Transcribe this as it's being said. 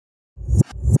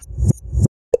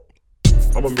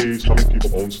I'm amazed how many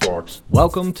people own stocks.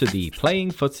 Welcome to the Playing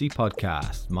Footsie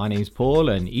podcast. My name's Paul,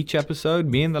 and each episode,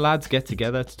 me and the lads get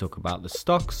together to talk about the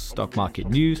stocks, stock market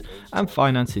news, and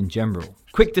finance in general.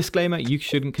 Quick disclaimer, you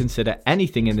shouldn't consider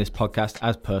anything in this podcast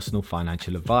as personal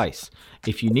financial advice.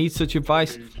 If you need such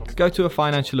advice, go to a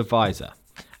financial advisor.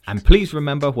 And please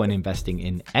remember, when investing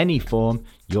in any form,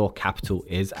 your capital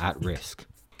is at risk.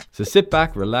 So sit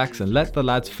back, relax, and let the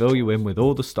lads fill you in with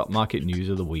all the stock market news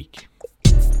of the week.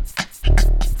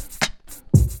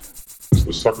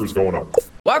 The sucker's going up.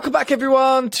 Welcome back,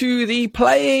 everyone, to the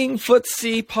Playing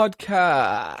Footsie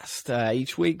podcast.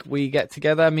 Each week we get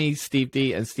together, me, Steve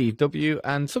D, and Steve W,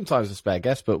 and sometimes a spare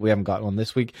guest, but we haven't got one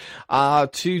this week,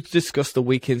 to discuss the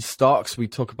week in stocks. We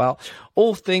talk about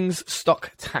all things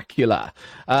stocktacular.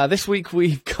 This week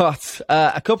we've got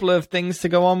a couple of things to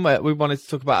go on. We wanted to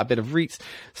talk about a bit of REITs.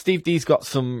 Steve D's got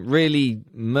some really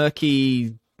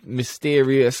murky,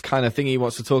 mysterious kind of thing he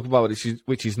wants to talk about,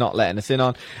 which he's not letting us in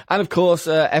on. And of course,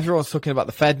 everyone's talking about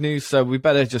the Fed news, so we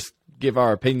better just give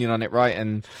our opinion on it, right,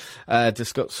 and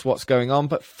discuss what's going on.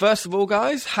 But first of all,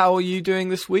 guys, how are you doing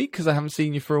this week? Because I haven't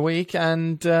seen you for a week.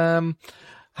 And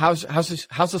how's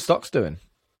the stocks doing?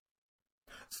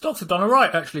 Stocks have done all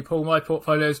right, actually, Paul. My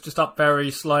portfolio's just up very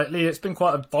slightly. It's been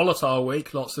quite a volatile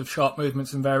week, lots of sharp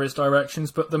movements in various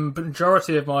directions, but the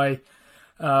majority of my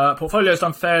portfolio's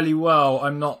done fairly well.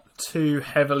 I'm not too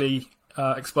heavily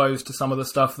exposed to some of the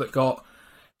stuff that got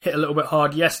hit a little bit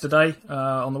hard yesterday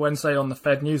on the Wednesday on the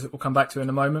Fed news that we'll come back to in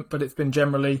a moment, but it's been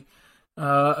generally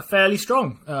a fairly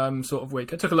strong sort of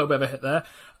week. I took a little bit of a hit there.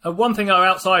 One thing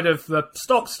outside of the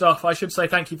stock stuff, I should say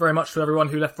thank you very much to everyone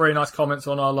who left very nice comments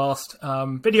on our last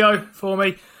video for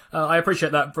me. I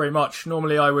appreciate that very much.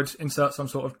 Normally I would insert some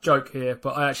sort of joke here,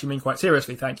 but I actually mean quite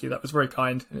seriously thank you. That was very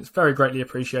kind, and it's very greatly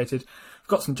appreciated. I've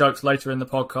got some jokes later in the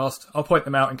podcast. I'll point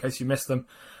them out in case you missed them.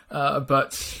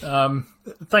 But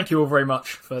thank you all very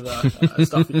much for the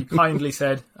stuff that you kindly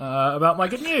said about my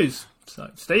good news. So,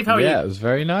 Steve, how are you? Yeah, it was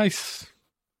very nice.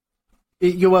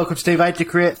 You're welcome, Steve. I had to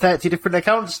create 30 different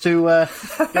accounts to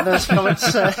get those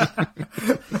comments.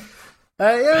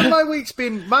 Yeah, my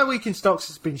week in stocks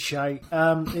has been shite.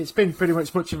 It's been pretty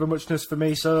much of a muchness for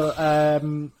me. So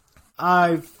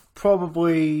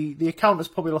the account has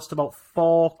probably lost about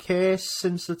 4k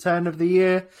since the turn of the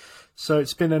year. So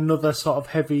it's been another sort of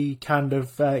heavy kind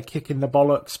of kick in the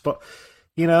bollocks. But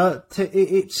you know,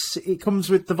 it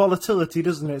comes with the volatility,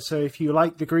 doesn't it? So if you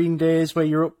like the green days where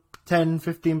you're up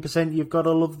 10-15%, you've got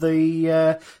to love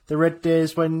the red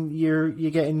days when you're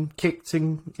getting kicked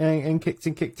and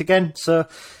kicked again. So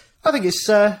I think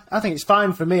it's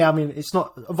fine for me. I mean, it's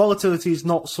not, volatility is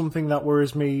not something that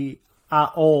worries me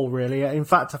at all, really. In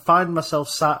fact, I find myself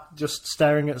sat just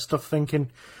staring at stuff thinking,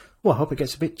 well, I hope it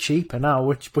gets a bit cheaper now.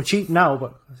 We're cheap now,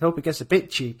 but I hope it gets a bit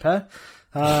cheaper.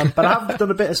 But I've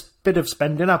done a bit of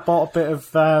spending. I bought a bit of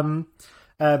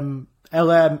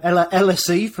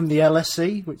LSE from the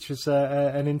LSE, which was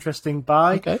an interesting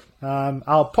buy. Okay.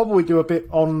 I'll probably do a bit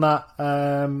on that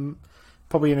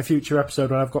probably in a future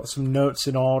episode when I've got some notes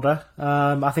in order.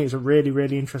 I think it's a really,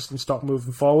 really interesting stock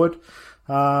moving forward.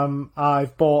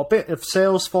 I've bought a bit of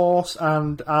Salesforce,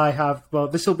 and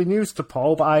this will be news to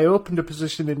Paul, but I opened a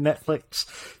position in Netflix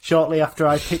shortly after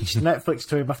I pitched Netflix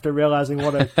to him after realising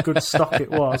what a good stock it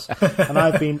was. And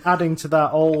I've been adding to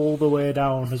that all the way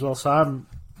down as well. So I'm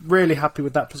really happy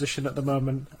with that position at the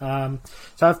moment.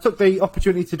 So I've took the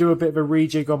opportunity to do a bit of a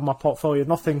rejig on my portfolio.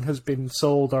 Nothing has been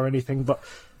sold or anything, but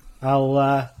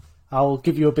I'll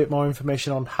give you a bit more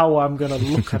information on how I'm going to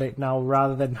look at it now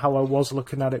rather than how I was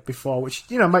looking at it before, which,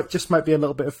 you know, might be a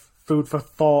little bit of food for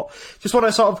thought. Just want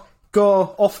to sort of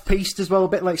go off-piste as well, a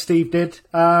bit like Steve did.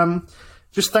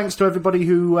 Just thanks to everybody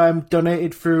who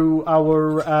donated through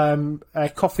our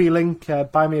coffee link,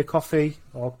 Buy Me a Coffee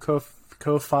or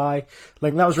Ko-Fi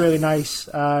link. That was really nice.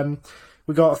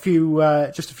 We got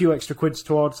just a few extra quids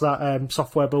towards that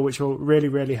software bill, which will really,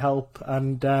 really help.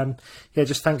 And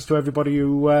just thanks to everybody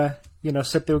who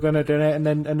said they were going to donate and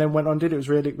then went on and did it. It was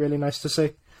really, really nice to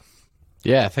see.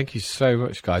 Yeah, thank you so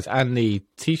much, guys. And the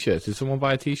T-shirts. Did someone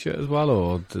buy a T-shirt as well,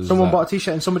 or someone bought a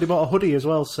T-shirt and somebody bought a hoodie as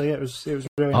well? So yeah, it was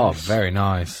really nice. Oh, very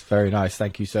nice, very nice.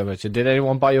 Thank you so much. And did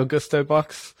anyone buy your Gusto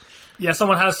box? Yeah,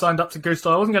 someone has signed up to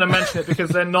Gusto. I wasn't going to mention it because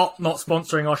they're not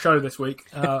sponsoring our show this week.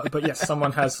 But yes,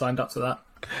 someone has signed up to that.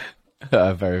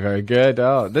 Very, very good.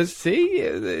 Oh,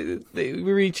 we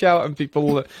reach out and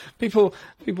people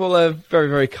are very,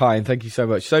 very kind. Thank you so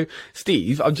much. So,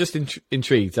 Steve, I'm just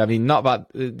intrigued. I mean, not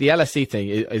about the LSE thing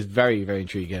is very, very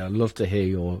intriguing. I'd love to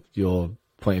hear your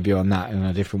point of view on that in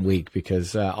a different week,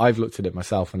 because I've looked at it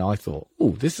myself and I thought,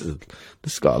 oh, this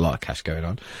has got a lot of cash going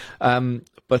on.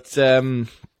 But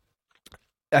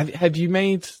have you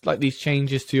made like these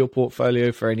changes to your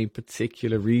portfolio for any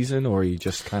particular reason, or are you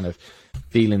just kind of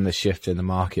feeling the shift in the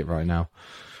market right now?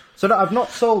 So no, I've not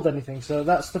sold anything, so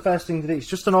that's the first thing to do. It's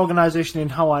just an organisation in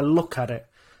how I look at it.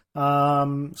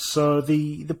 So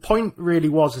the point really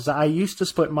is that I used to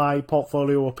split my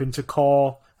portfolio up into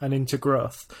core and into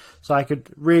growth. So I could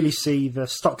really see the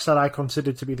stocks that I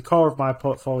considered to be the core of my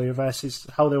portfolio versus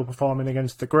how they were performing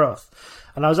against the growth.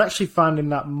 And I was actually finding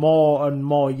that more and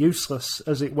more useless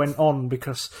as it went on,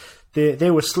 because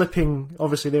they were slipping.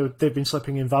 Obviously, they've been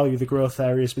slipping in value. The growth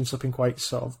area has been slipping quite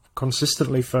sort of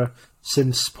consistently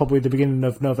since probably the beginning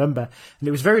of November. And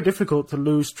it was very difficult to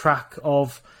lose track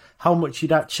of how much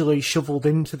you'd actually shoveled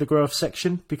into the growth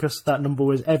section, because that number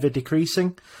was ever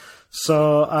decreasing.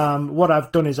 So what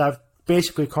I've done is I've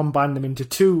basically combined them into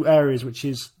two areas, which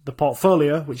is the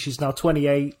portfolio, which is now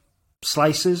 28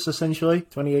 slices, essentially,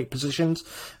 28 positions.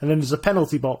 And then there's a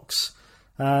penalty box.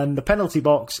 And the penalty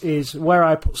box is where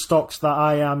I put stocks that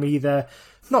I am either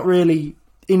not really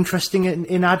interested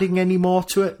in adding any more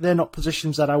to it. They're not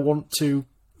positions that I want to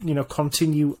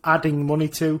continue adding money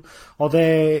to, or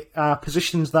they are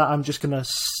positions that I'm just going to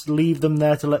leave them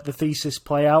there to let the thesis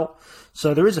play out.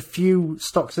 So there is a few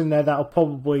stocks in there that'll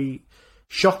probably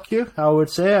shock you, I would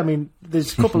say. I mean,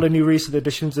 there's a couple of new recent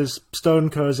additions. There's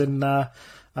Stoneco's in there.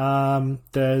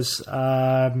 There's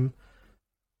the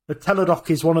Teladoc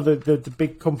is one of the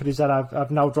big companies that I've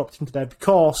now dropped into there,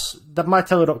 because my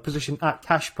Teladoc position at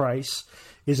cash price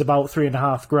is about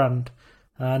 $3,500.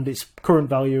 And its current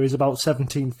value is about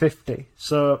 $1,750.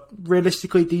 So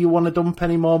realistically, do you want to dump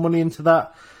any more money into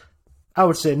that? I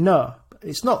would say no.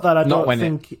 It's not that I don't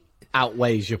think it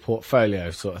outweighs your portfolio,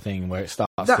 sort of thing, where it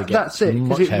starts to get that's it,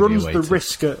 much because it runs heavier the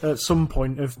risk at some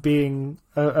point of being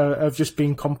of just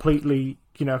being completely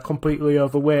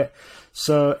overweight.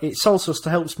 So it also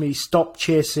helps me stop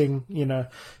chasing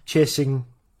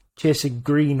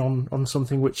green on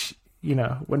something which,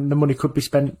 when the money could be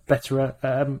spent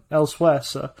better elsewhere.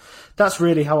 So that's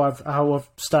really how I've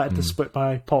started to split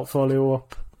my portfolio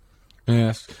up.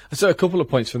 Yes. So a couple of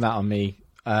points from that on me.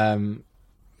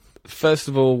 First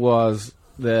of all was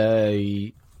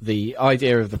the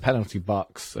idea of the penalty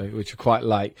box, which I quite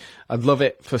like. I'd love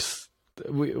it for.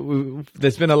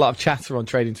 There's been a lot of chatter on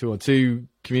Trading 212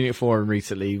 community forum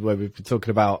recently where we've been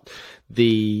talking about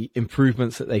the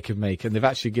improvements that they could make, and they've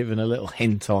actually given a little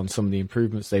hint on some of the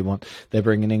improvements they're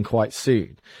bringing in quite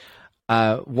soon.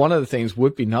 One of the things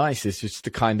would be nice is just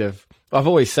to kind of, I've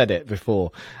always said it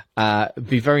before, it'd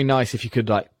be very nice if you could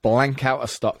like blank out a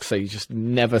stock so you just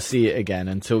never see it again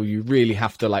until you really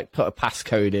have to like put a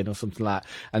passcode in or something like that.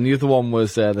 And the other one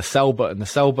was the sell button. The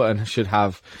sell button should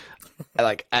have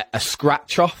like a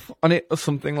scratch off on it or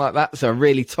something like that. So a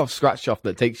really tough scratch off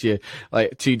that takes you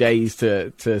like 2 days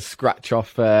to scratch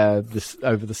off this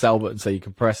over the sell button so you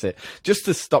can press it, just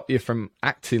to stop you from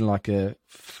acting like a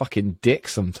fucking dick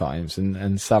sometimes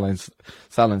and selling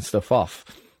stuff off.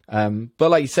 But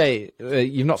like you say,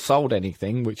 you've not sold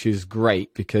anything, which is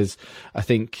great, because I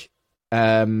think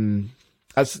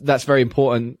that's very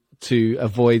important to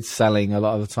avoid selling a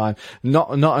lot of the time. Not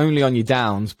only on your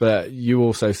downs, but you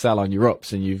also sell on your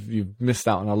ups, and you've missed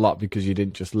out on a lot because you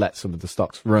didn't just let some of the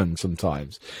stocks run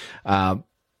sometimes.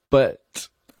 But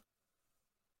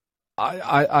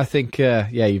I think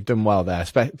you've done well there,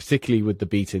 particularly with the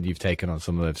beating you've taken on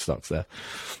some of those stocks there.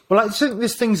 Well, I think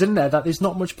there's things in there that there's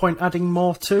not much point adding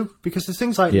more to, because there's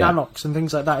things like Nanox and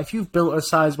things like that. If you've built a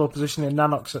sizable position in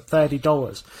Nanox at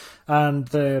 $30 and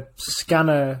the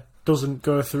scanner doesn't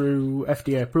go through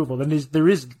FDA approval, then there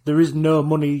is no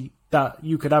money that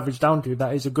you could average down to.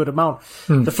 That is a good amount.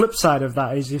 The flip side of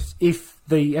that is if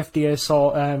the FDA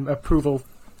saw approval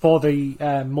for the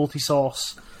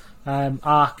multi-source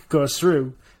ARC goes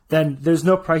through, then there's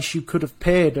no price you could have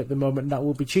paid at the moment that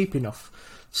will be cheap enough.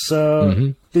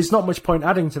 So there's not much point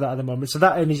adding to that at the moment. So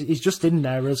that is just in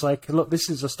there as like, look,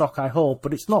 this is a stock I hold,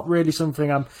 but it's not really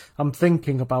something I'm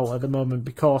thinking about at the moment,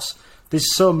 because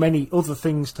there's so many other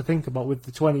things to think about with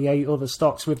the 28 other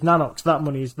stocks. With Nanox, that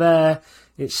money is there,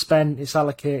 it's spent, it's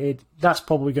allocated. That's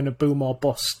probably going to boom or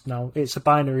bust now. It's a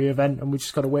binary event, and we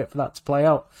just got to wait for that to play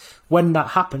out. When that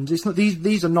happens, it's not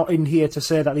these are not in here to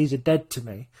say that these are dead to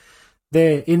me.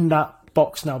 They're in that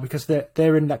box now because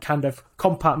they're in that kind of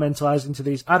compartmentalized into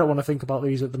these. I don't want to think about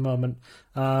these at the moment,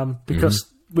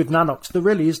 because with Nanox there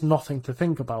really is nothing to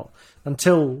think about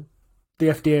until the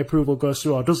FDA approval goes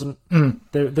through or doesn't.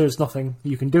 There's nothing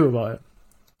you can do about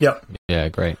it. Yeah,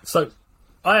 great. So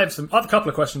I have a couple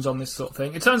of questions on this sort of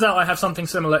thing. It turns out I have something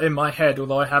similar in my head,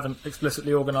 although I haven't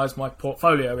explicitly organised my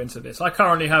portfolio into this. I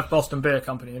currently have Boston Beer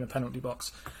Company in a penalty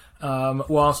box,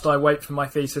 whilst I wait for my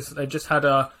thesis. They just had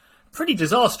a pretty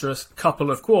disastrous couple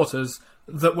of quarters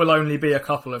that will only be a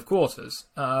couple of quarters.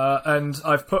 And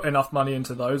I've put enough money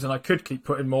into those, and I could keep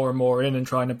putting more and more in and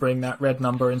trying to bring that red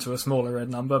number into a smaller red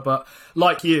number. But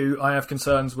like you, I have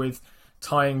concerns with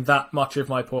tying that much of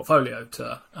my portfolio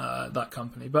to that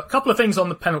company. But a couple of things on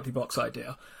the penalty box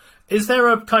idea. Is there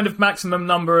a kind of maximum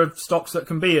number of stocks that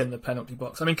can be in the penalty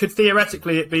box? I mean, could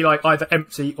theoretically it be like either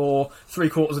empty or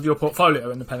 3/4 of your portfolio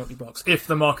in the penalty box if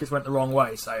the markets went the wrong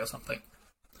way, say, or something?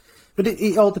 But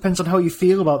it all depends on how you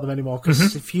feel about them anymore.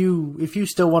 Because if you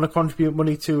still want to contribute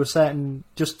money to a certain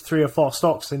just 3 or 4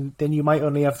 stocks, then you might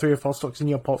only have 3 or 4 stocks in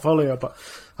your portfolio. But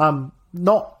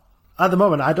not at the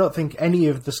moment. I don't think any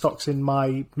of the stocks in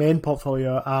my main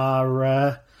portfolio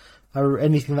are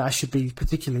anything that I should be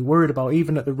particularly worried about.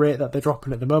 Even at the rate that they're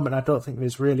dropping at the moment, I don't think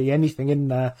there's really anything in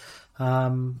there.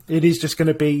 It is just going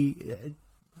to be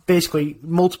basically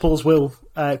multiples will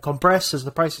compress as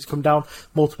the prices come down.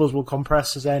 Multiples will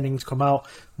compress as earnings come out.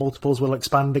 Multiples will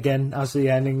expand again as the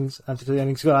earnings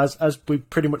go. As we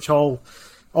pretty much all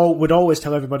would always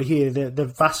tell everybody here, the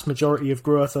vast majority of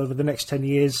growth over the next 10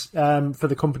 years for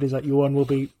the companies that you own will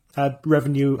be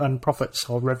revenue and profits,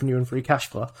 or revenue and free cash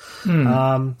flow.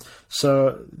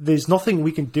 So there's nothing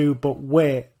we can do but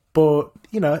wait. But,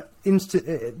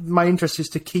 my interest is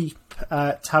to keep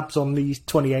tabs on these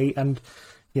 28, and,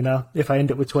 if I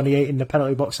end up with 28 in the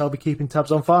penalty box, I'll be keeping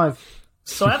tabs on 5.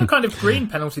 So I have a kind of green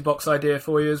penalty box idea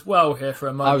for you as well here for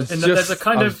a moment.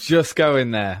 I was just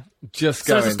going there. So it's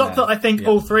a stock that I think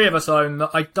all three of us own that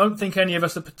I don't think any of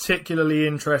us are particularly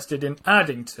interested in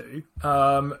adding to,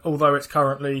 although it's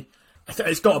currently...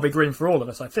 It's got to be green for all of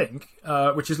us, I think,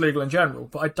 which is Legal & General.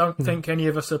 But I don't think any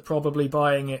of us are probably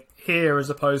buying it here as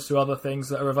opposed to other things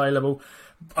that are available.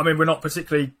 I mean, we're not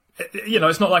particularly...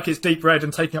 it's not like it's deep red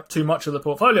and taking up too much of the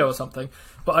portfolio or something.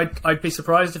 But I'd be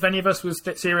surprised if any of us was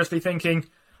seriously thinking,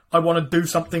 I want to do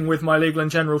something with my Legal &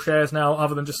 General shares now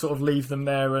other than just sort of leave them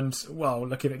there and, well,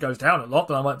 look, if it goes down a lot,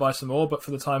 then I might buy some more. But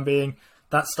for the time being,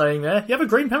 that's staying there. You have a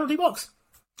green penalty box?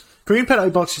 Green penalty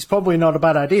box is probably not a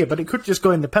bad idea, but it could just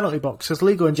go in the penalty box, because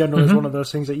Legal & General is one of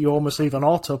those things that you almost leave on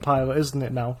autopilot, isn't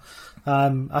it now?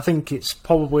 I think it's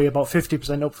probably about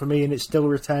 50% up for me, and it still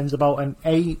returns about an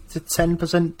 8 to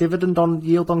 10% dividend on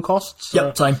yield on costs. So,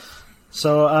 yep, same.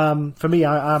 So for me,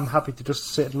 I'm happy to just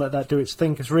sit and let that do its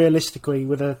thing, because realistically,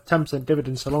 with a 10%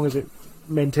 dividend, so long as it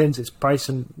maintains its price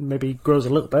and maybe grows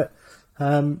a little bit,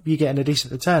 you're getting a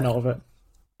decent return out of it.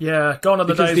 Yeah, gone are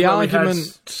the days the where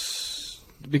argument...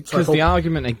 Because the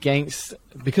argument against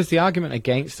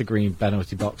the green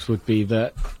penalty box would be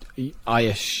that I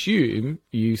assume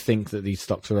you think that these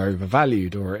stocks are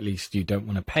overvalued, or at least you don't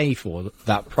want to pay for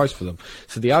that price for them.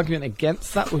 So the argument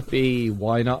against that would be,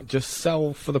 why not just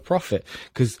sell for the profit?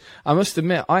 Because I must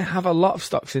admit, I have a lot of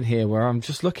stocks in here where I'm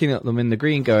just looking at them in the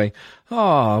green going,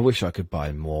 I wish I could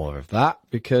buy more of that,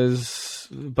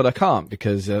 but I can't,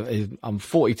 because I'm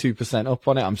 42% up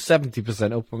on it, I'm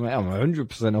 70% up on it, I'm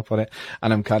 100% up on it,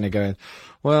 and I'm kind of going,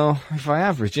 well, if I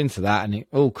average into that and it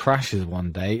all crashes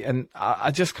one day, and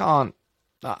I just can't.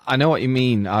 I know what you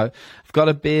mean. I've got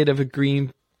a bit of a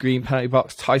green penalty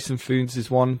box. Tyson Foods is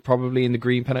one, probably in the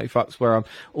green penalty box, where I'm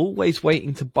always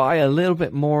waiting to buy a little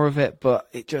bit more of it, but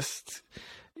it's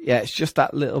just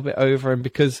that little bit over. And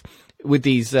because with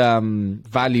these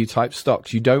value type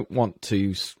stocks, you don't want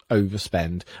to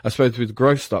overspend. I suppose with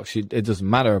growth stocks, it doesn't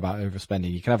matter about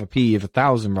overspending. You can have a PE of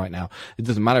 1,000 right now. It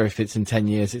doesn't matter if it's in 10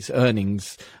 years, its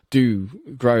earnings do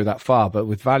grow that far. But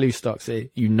with value stocks,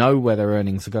 you know where their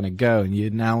earnings are going to go, and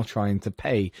you're now trying to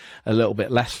pay a little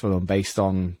bit less for them based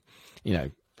on,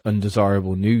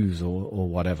 undesirable news or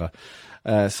whatever.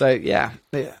 I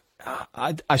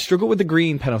struggle with the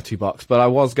green penalty box, but I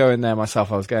was going there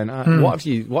myself. I was going, what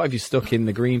have you stuck in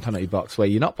the green penalty box where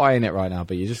you're not buying it right now,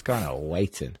 but you're just kind of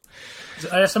waiting? Is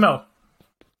it ASML?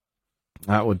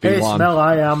 That would be ASML one.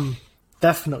 I am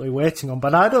definitely waiting on,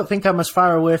 but I don't think I'm as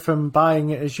far away from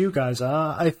buying it as you guys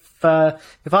are. If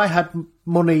I had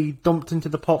money dumped into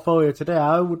the portfolio today,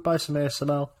 I would buy some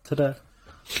ASML today.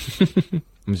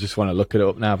 I just want to look it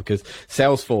up now, because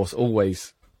Salesforce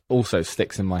also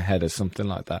sticks in my head as something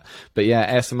like that. But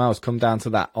yeah, ASML has come down to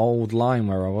that old line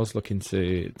where I was looking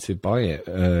to buy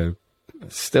it.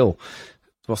 Still,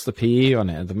 what's the PE on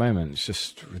it at the moment? It's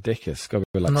just ridiculous. It's got to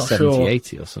be like 70,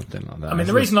 80 or something like that. I mean,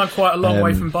 the reason I'm quite a long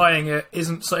way from buying it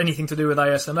isn't anything to do with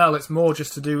ASML. It's more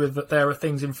just to do with that there are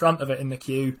things in front of it in the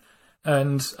queue,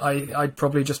 and I'd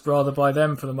probably just rather buy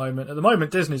them for the moment. At the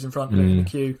moment, Disney's in front of it in the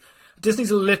queue.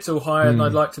 Disney's a little higher than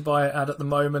I'd like to buy it at the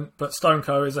moment, but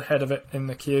StoneCo is ahead of it in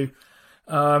the queue.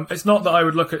 It's not that I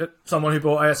would look at someone who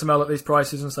bought ASML at these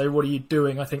prices and say, what are you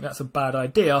doing? I think that's a bad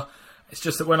idea. It's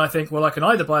just that when I think, well, I can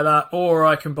either buy that or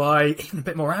I can buy even a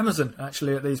bit more Amazon,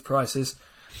 actually, at these prices,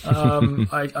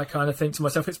 I kind of think to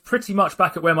myself, it's pretty much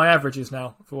back at where my average is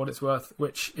now, for what it's worth,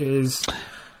 which is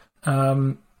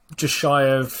just shy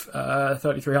of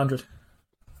 3,300.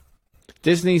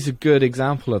 Disney's a good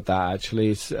example of that,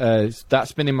 actually.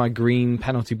 That's been in my green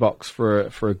penalty box for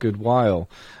a good while.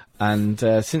 And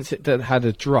since it had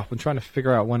a drop, I'm trying to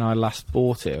figure out when I last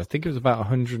bought it. I think it was about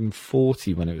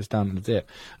 140 when it was down in the dip.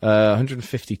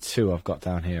 152 I've got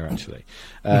down here, actually.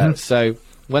 So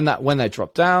when that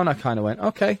dropped down, I kind of went,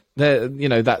 okay,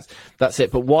 that's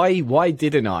it. But why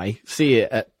didn't I see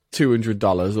it at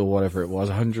 $200 or whatever it was,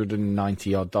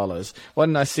 $190 odd? Why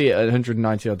didn't I see it at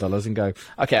 $190 odd and go,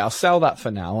 okay, I'll sell that for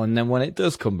now, and then when it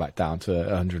does come back down to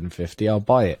 150, I'll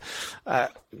buy it.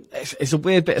 It's a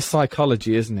weird bit of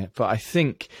psychology, isn't it? But I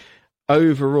think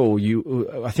overall,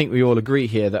 I think we all agree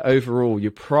here that overall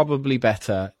you're probably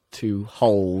better to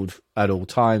hold at all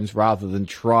times rather than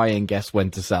try and guess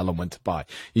when to sell and when to buy.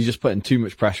 You're just putting too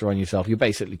much pressure on yourself. You're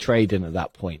basically trading at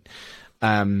that point.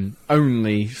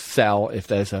 Only sell if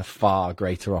there's a far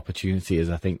greater opportunity, is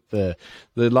I think the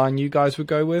line you guys would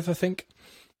go with. I think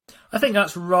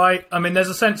that's right. I mean, there's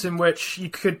a sense in which you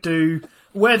could do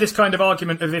where this kind of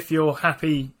argument of if you're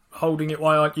happy holding it,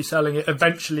 why aren't you selling it,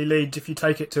 eventually leads, if you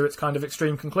take it to its kind of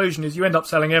extreme conclusion, is you end up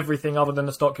selling everything other than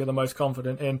the stock you're the most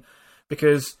confident in.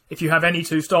 Because if you have any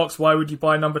two stocks, why would you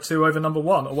buy number 2 over number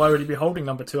 1? Or why would you be holding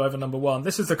number 2 over number 1?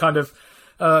 This is the kind of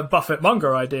Buffett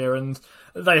Munger idea, and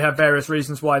they have various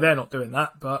reasons why they're not doing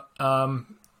that, but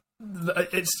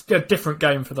it's a different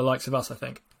game for the likes of us, I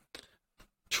think.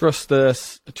 Trust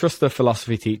the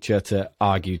philosophy teacher to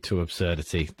argue to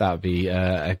absurdity. That would be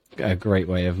a great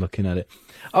way of looking at it.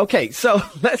 Okay, so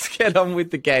let's get on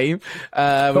with the game.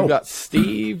 We've got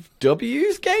Steve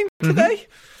W's game today.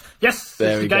 Yes,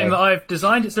 it's the game that I've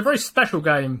designed. It's a very special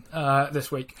game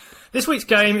this week. This week's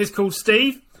game is called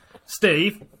Steve,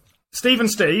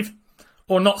 and Steve,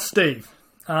 or Not Steve.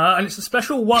 And it's a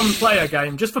special one-player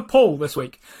game just for Paul this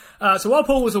week. So while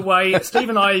Paul was away, Steve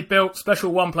and I built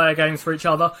special one-player games for each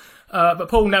other, but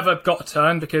Paul never got a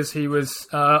turn because he was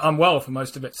unwell for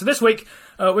most of it. So this week,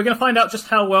 we're going to find out just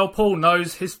how well Paul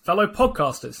knows his fellow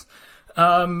podcasters.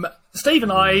 Steve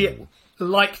and I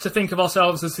like to think of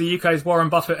ourselves as the UK's Warren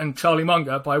Buffett and Charlie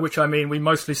Munger, by which I mean we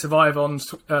mostly survive on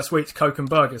sweets, Coke and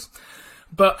burgers.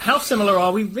 But how similar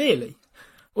are we really?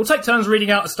 We'll take turns reading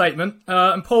out a statement,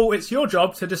 and Paul, it's your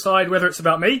job to decide whether it's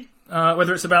about me,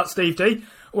 whether it's about Steve D,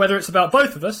 whether it's about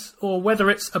both of us, or whether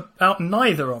it's about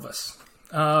neither of us.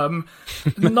 No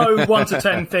 1 to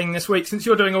 10 thing this week. Since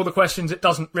you're doing all the questions, it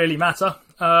doesn't really matter.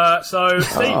 So,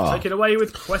 Steve, take it away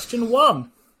with question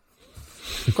 1.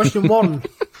 Question 1.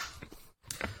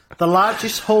 The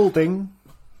largest holding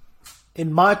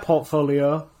in my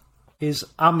portfolio is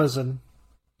Amazon.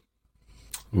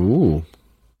 Ooh.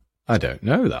 I don't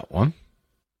know that one.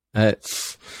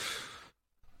 It's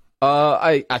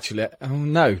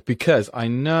because I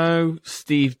know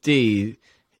Steve D,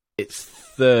 it's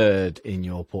third in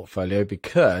your portfolio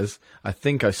because I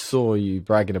think I saw you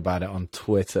bragging about it on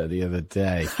Twitter the other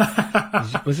day.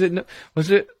 Was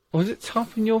it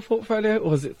top in your portfolio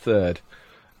or was it third?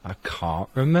 I can't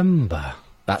remember.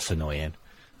 That's annoying.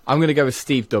 I'm going to go with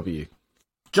Steve W.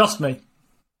 Just me.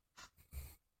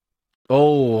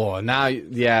 Oh, now,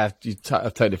 yeah,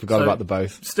 I've totally forgot about the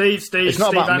both. Steve, it's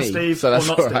not Steve about and me, Steve, so that's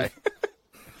or not all right.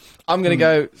 I'm going to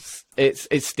go, it's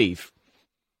Steve.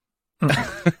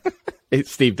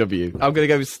 It's Steve W. I'm going to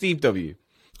go with Steve W.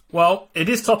 Well, it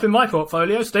is top in my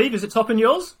portfolio. Steve, is it top in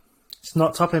yours? It's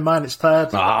not top in mine, it's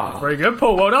third. Very good,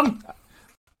 Paul, well done.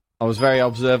 I was very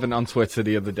observant on Twitter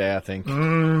the other day, I think. What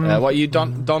are you,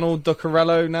 Donald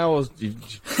Duccarello now? Or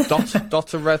Dotterello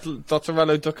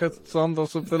Duckerson or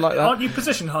something like that? Aren't you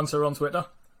Position Hunter on Twitter?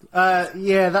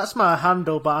 Yeah, that's my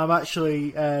handle, but I'm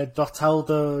actually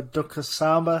Dotaldo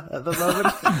Duckersama at the moment.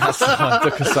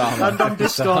 Duckersama. And on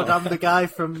Discord, I'm the guy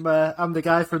from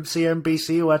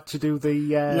CNBC who had to do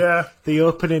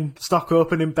the stock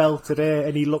opening bell today,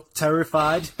 and he looked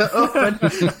terrified.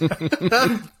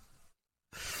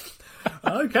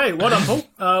 Okay, well done,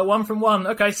 Paul. 1 from 1.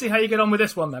 Okay, see how you get on with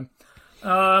this one then.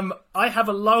 I have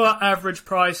a lower average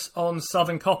price on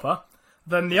Southern Copper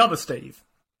than the other Steve.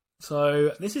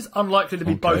 So this is unlikely to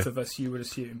be both of us, you would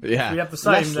assume. Yeah, if we have the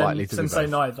same, then say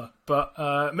neither.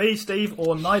 But me, Steve,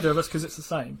 or neither of us, because it's the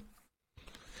same.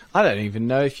 I don't even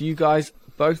know if you guys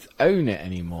both own it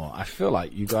anymore. I feel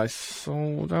like you guys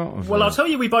sold out of it. Well, I'll tell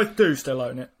you, we both do still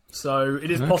own it. So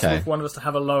it is possible for one of us to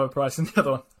have a lower price than the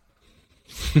other one.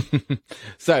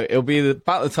 So it'll be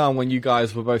about the time when you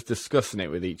guys were both discussing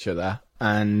it with each other,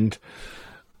 and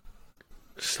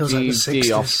feels like the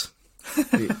 60s.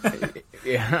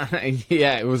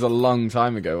 Yeah, it was a long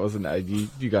time ago, wasn't it?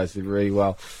 You guys did really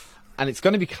well. And it's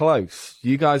going to be close.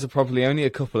 You guys are probably only a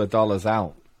couple of dollars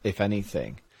out, if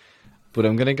anything. But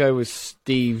I'm going to go with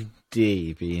Steve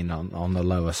D being on the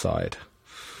lower side.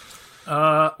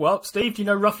 Well, Steve, do you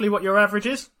know roughly what your average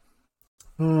is?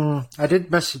 I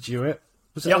did message you it.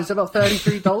 Was Yep. it about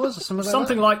 $33 or something like that?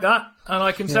 Something like that. And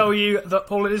I can tell you that,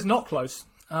 Paul, it is not close.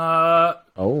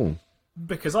 Oh.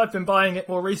 Because I've been buying it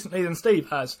more recently than Steve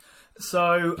has.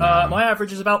 So my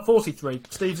average is about 43.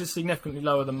 Steve's is significantly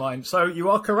lower than mine. So you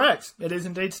are correct. It is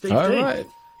indeed Steve All D. right.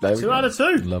 There we 2 go. out of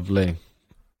 2. Lovely.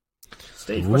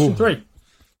 Steve, question 3.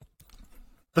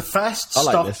 The first I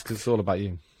stock. like this because it's all about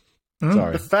you.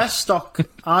 Sorry. The first stock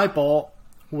I bought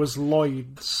was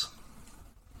Lloyd's.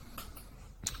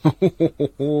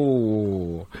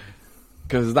 Because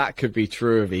that could be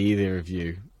true of either of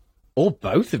you. Or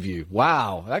both of you.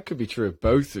 Wow, that could be true of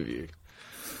both of you.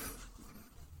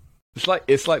 It's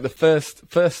like the first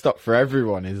stock for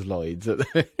everyone is Lloyd's, isn't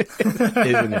it?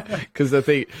 Because I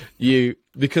think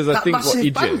That what massive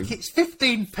you bank, do. it's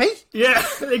 15p. Yeah,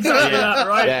 exactly that,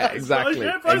 right? Yeah, exactly,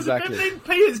 Yeah, both exactly. 15p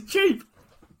is cheap.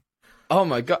 Oh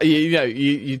my god!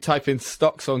 You type in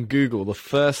stocks on Google, the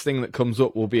first thing that comes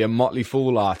up will be a Motley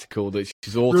Fool article that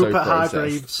is auto Rupert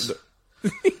processed.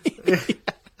 Hargreaves.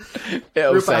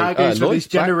 It'll Rupert say, Hargreaves with Lloyd's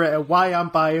his generator. Why I'm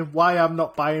buying, why I'm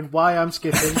not buying, why I'm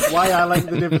skipping, why I like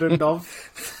the dividend of.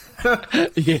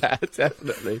 Yeah,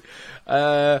 definitely.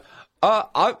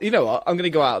 You know what? I'm going to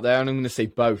go out there and I'm going to say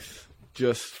both,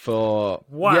 just for.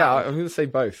 Wow. Yeah, I'm going to say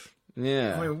both.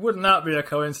 Yeah. I mean, wouldn't that be a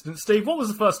coincidence? Steve, what was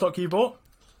the first stock you bought?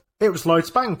 It was Lloyd's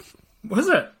Bank. Was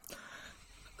it?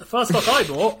 The first stock I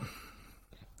bought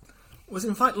was,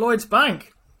 in fact, Lloyd's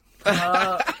Bank.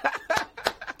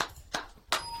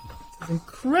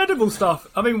 Incredible stuff.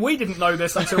 I mean, we didn't know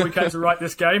this until we came to write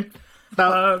this game.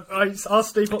 I asked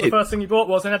Steve what the first thing he bought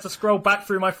was, and I had to scroll back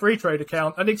through my free trade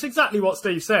account, and it's exactly what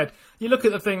Steve said. You look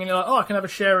at the thing and you're like, oh, I can have a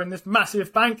share in this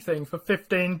massive bank thing for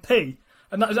 15p.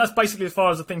 And that's basically as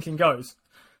far as the thinking goes.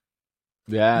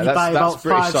 Yeah, You buy that's about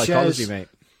British 5 psychology, shares. mate.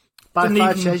 Buy Didn't 5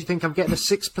 even- shares, you think I'm getting a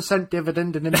 6%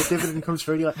 dividend, and then the dividend comes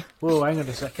through, and you're like, whoa, hang on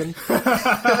a second.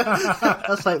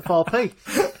 That's like 4p.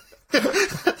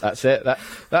 That's it.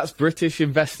 That's British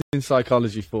investing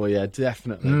psychology for you,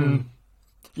 definitely.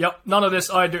 Yep, none of this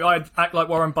I'd act like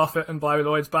Warren Buffett and buy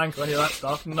Lloyd's Bank or any of that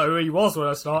stuff. Didn't know who he was when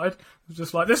I started. It was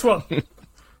just like this one.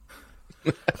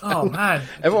 Oh, man.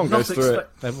 Everyone Did not goes through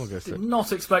expect- it. Everyone goes through Did it.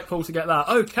 not expect Paul to get that.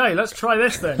 Okay, let's try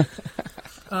this then.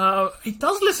 He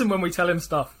does listen when we tell him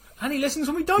stuff. And he listens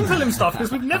when we don't tell him stuff,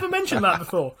 because we've never mentioned that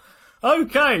before.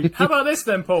 Okay, how about this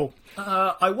then, Paul?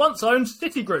 I once owned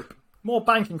Citigroup. More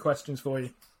banking questions for you.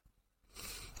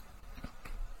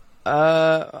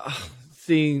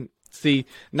 See,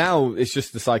 now it's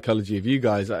just the psychology of you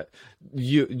guys.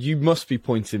 You must be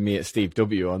pointing me at Steve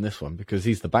W on this one because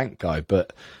he's the bank guy.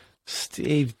 But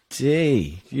Steve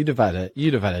D, you'd have had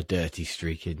a dirty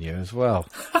streak in you as well.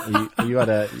 you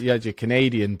had your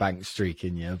Canadian bank streak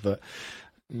in you, but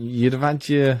you'd have had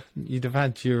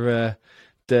your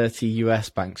dirty US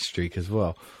bank streak as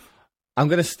well. I'm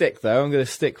going to stick though. I'm going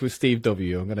to stick with Steve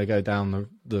W. I'm going to go down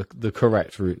the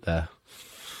correct route there.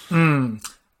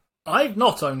 I've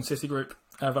not owned Citigroup,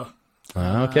 ever.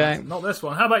 Okay. Not this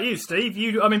one. How about you, Steve?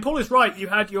 Paul is right. You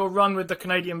had your run with the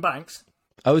Canadian banks.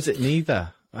 Oh, is it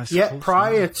neither? Yeah,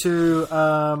 prior to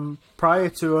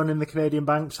owning the Canadian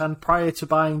banks and prior to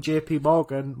buying JP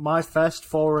Morgan, my first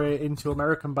foray into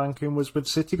American banking was with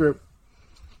Citigroup.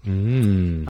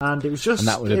 And it was just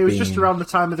just around the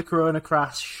time of the Corona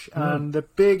crash, and the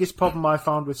biggest problem I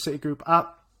found with Citigroup at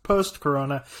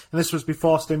post-Corona, and this was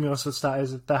before stimulus had started,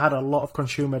 is that they had a lot of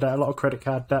consumer debt, a lot of credit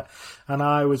card debt, and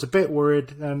I was a bit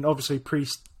worried, and obviously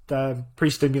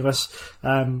pre-stimulus,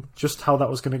 just how that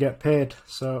was going to get paid.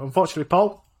 So unfortunately,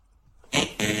 Paul,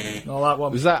 Oh, that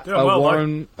one. Was that Doing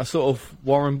well, a sort of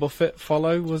Warren Buffett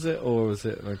follow? Was it, or was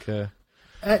it like a?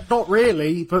 not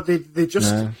really, but they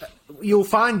just. No. You'll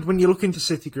find when you look into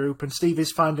Citigroup, and Steve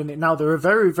is finding it now, they're a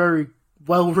very, very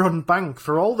well-run bank.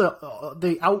 For all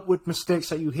the outward mistakes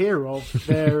that you hear of,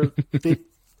 they're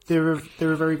a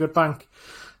very good bank.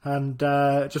 And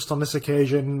just on this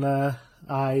occasion,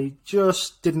 I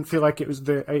just didn't feel like it was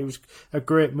a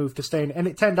great move to stay in. And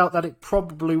it turned out that it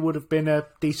probably would have been a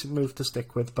decent move to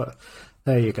stick with. But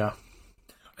there you go.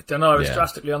 I don't know, it's Yeah.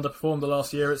 drastically underperformed the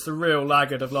last year. It's the real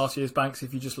laggard of last year's banks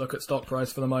if you just look at stock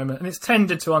price for the moment. And it's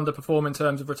tended to underperform in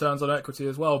terms of returns on equity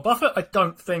as well. Buffett, I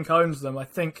don't think, owns them. I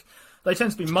think they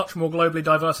tend to be much more globally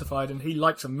diversified, and he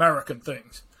likes American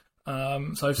things.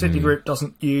 So Citigroup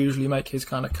doesn't usually make his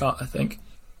kind of cut, I think.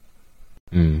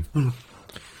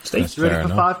 Steve, That's Ready fair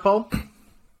for enough. 5, Paul?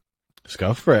 Let's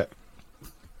go for it.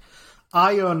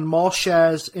 I own more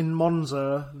shares in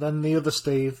Monzo than the other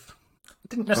Steve.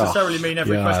 didn't necessarily mean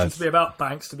every yeah. question to be about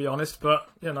banks, to be honest, but,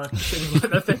 seems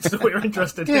like they're things that we're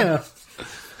interested in. Yeah.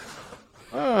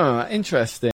 Oh,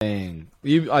 interesting.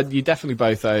 You definitely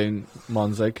both own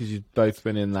Monzo because you've both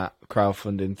been in that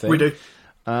crowdfunding thing. We do.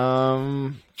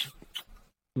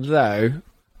 Though,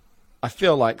 I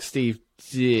feel like Steve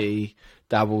D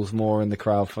dabbles more in the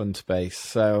crowdfund space,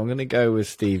 so I'm going to go with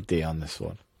Steve D on this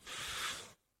one.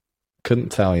 Couldn't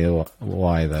tell you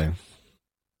why, though.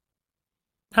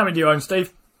 How many do you own,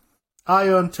 Steve? I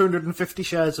own 250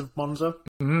 shares of Monzo.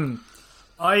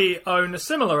 I own a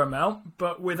similar amount,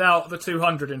 but without the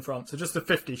 200 in front, so just the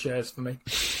 50 shares for me.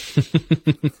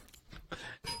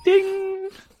 Ding!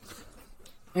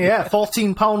 Yeah,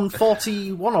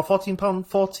 £14.41 or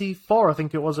 £14.44, I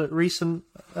think it was at recent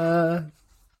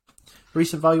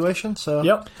valuation. So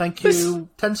Yep. Thank you,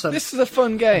 Tencent. This is a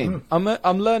fun game.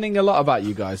 I'm learning a lot about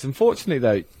you guys. Unfortunately,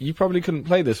 though, you probably couldn't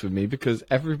play this with me because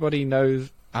everybody knows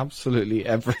absolutely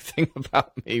everything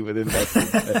about me with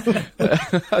investing.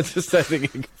 I just don't think you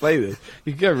can play this.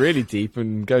 You can go really deep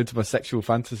and go into my sexual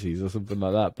fantasies or something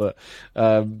like that, but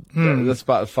that's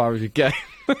about as far as you go.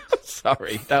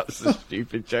 Sorry, that was a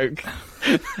stupid joke.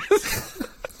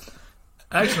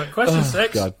 Excellent. Question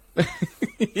 6. God.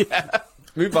 Yeah.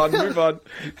 Move on. Moving on.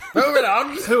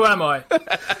 Who am I?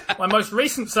 My most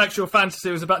recent sexual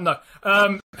fantasy was about... No.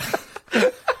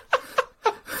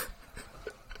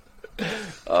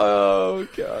 Oh,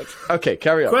 God. Okay,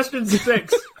 carry on. Question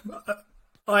 6.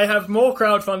 I have more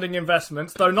crowdfunding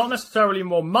investments, though not necessarily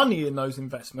more money in those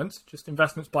investments, just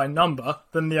investments by number,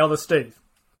 than the other Steve.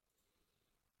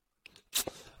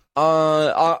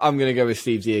 I'm going to go with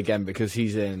Steve D again because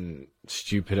he's in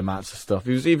stupid amounts of stuff.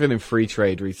 He was even in free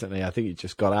trade recently. I think he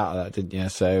just got out of that, didn't you?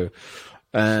 So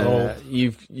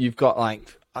you've got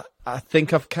like I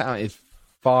think I've counted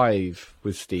 5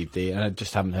 with Steve D, and I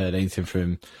just haven't heard anything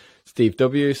from Steve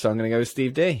W. So I'm going to go with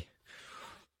Steve D.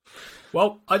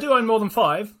 Well, I do own more than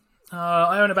 5.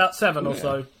 I own about 7 or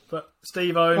so, but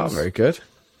Steve owns. Oh, very good.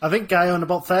 I think I own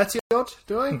about 30 odd,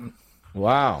 do I?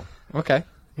 Wow. Okay.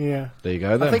 Yeah. There you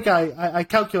go then. I think I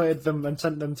calculated them and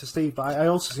sent them to Steve, but I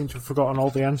also seem to have forgotten all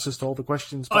the answers to all the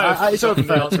questions. But I have it's forgotten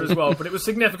the okay. answer as well, but it was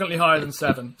significantly higher than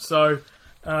 7. So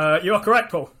you are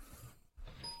correct, Paul.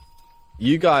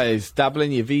 You guys dabble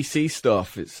in your VC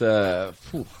stuff. It's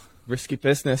risky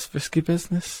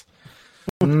business.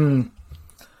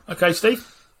 Okay, Steve.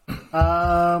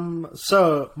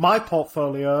 So my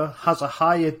portfolio has a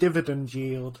higher dividend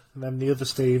yield than the other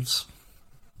Steve's.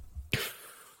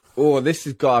 Oh, this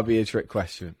has got to be a trick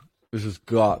question. This has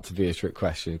got to be a trick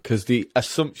question because the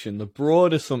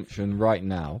broad assumption right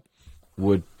now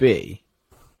would be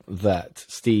that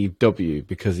Steve W,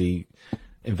 because he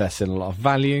invests in a lot of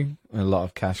value and a lot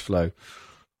of cash flow,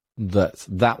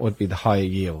 that would be the higher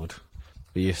yield.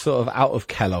 But you're sort of out of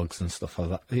Kellogg's and stuff like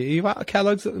that. Are you out of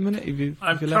Kellogg's at the minute?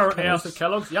 I'm currently out of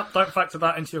Kellogg's. Yep, don't factor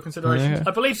that into your considerations. Yeah.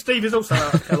 I believe Steve is also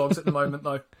out of Kellogg's at the moment,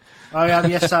 though. I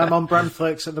am, yes, I'm on Bran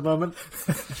Flakes at the moment.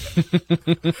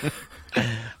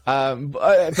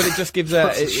 But it just gives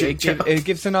it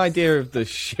gives an idea of the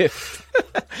shift.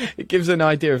 It gives an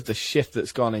idea of the shift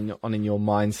that's gone on in your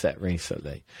mindset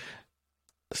recently.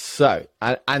 So,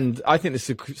 and I think this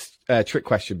is a trick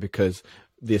question because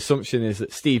the assumption is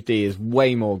that Steve D is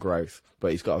way more growth, but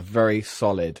he's got a very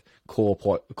solid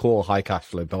core high cash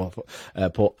flow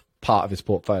part of his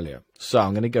portfolio. So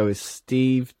I'm going to go with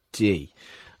Steve D.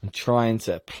 I'm trying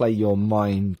to play your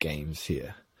mind games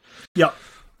here. Yep,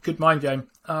 good mind game.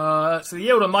 So the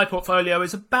yield on my portfolio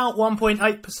is about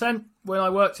 1.8% when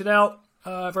I worked it out,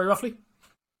 very roughly.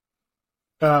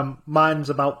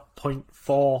 Mine's about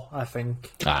 0.4, I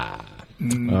think.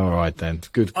 All right then.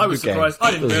 Good. I was good surprised. game.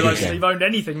 I didn't That was a good realise game. Steve owned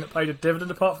anything that paid a dividend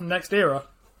apart from Next Era.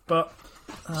 But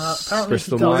apparently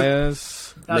Bristol he does.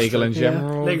 Myers, That's Legal true, and yeah.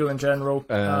 General. Legal in general.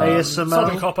 ASML.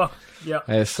 Southern Copper. Yeah.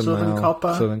 ASML,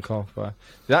 Southern Copper.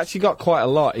 He's actually got quite a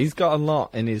lot. He's got a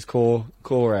lot in his core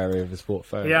area of his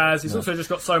portfolio. Yeah, he's also just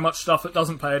got so much stuff that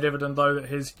doesn't pay a dividend, though, that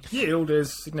his yield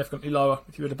is significantly lower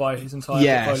if you were to buy his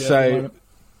entire portfolio. At the So moment.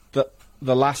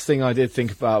 the last thing I did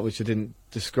think about, which I didn't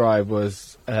describe,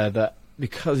 was that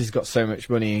because he's got so much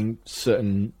money in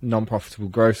certain non-profitable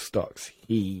growth stocks,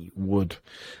 he would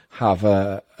have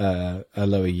a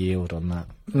lower yield on that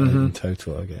in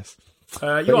total, I guess.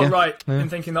 You are right in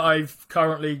thinking that I've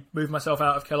currently moved myself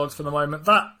out of Kellogg's for the moment.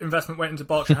 That investment went into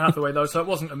Berkshire Hathaway, though, so it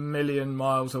wasn't a million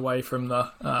miles away from the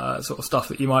sort of stuff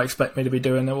that you might expect me to be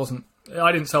doing.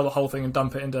 I didn't sell the whole thing and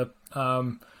dump it into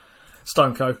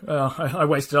Stoneco. I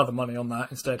wasted other money on that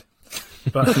instead.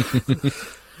 But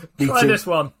Try too. this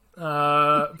one,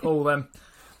 Paul, then.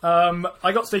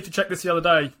 I got Steve to check this the other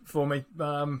day for me,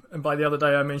 and by the other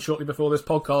day I mean shortly before this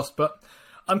podcast, but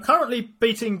I'm currently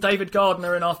beating David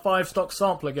Gardner in our 5-stock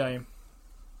sampler game.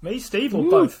 Me, Steve, or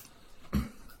both?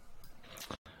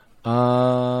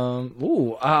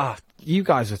 You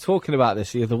guys were talking about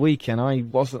this the other week, and I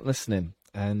wasn't listening.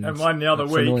 And Never mind the other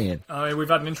that's week. annoying. I mean, we've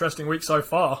had an interesting week so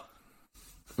far.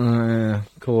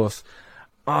 Of course.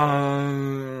 One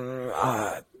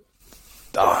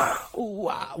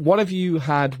of you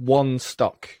had one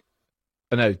stock.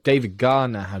 No, David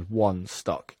Gardner had one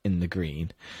stock in the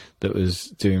green that was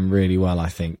doing really well, I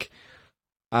think.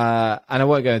 And I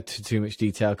won't go into too much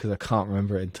detail because I can't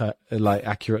remember it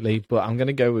accurately. But I'm going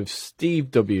to go with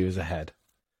Steve W as ahead.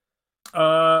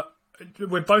 We're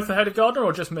both ahead of Gardner,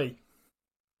 or just me?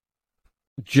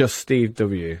 Just Steve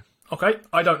W. Okay,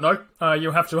 I don't know.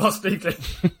 You'll have to ask Steve D.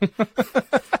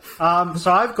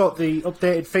 So I've got the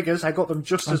updated figures. I got them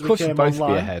just as Of we course, came you'll both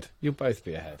online. be ahead. You'll both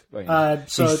be ahead. won't you?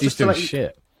 So he's just to doing let you,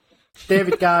 shit.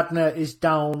 David Gardner is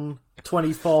down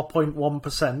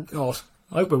 24.1%. God,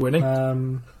 I hope we're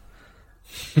winning.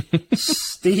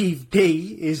 Steve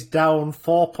D is down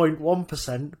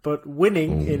 4.1%, but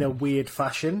winning in a weird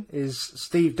fashion is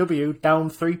Steve W down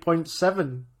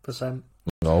 3.7%.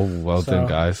 Oh, well done,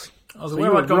 guys. I was so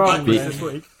aware you I'd were gone wrong backwards then. this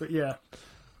week, but yeah.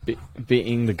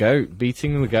 Beating the goat.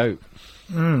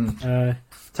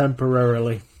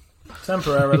 Temporarily.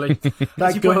 Temporarily.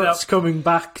 That you pointed goat's coming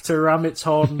back to ram its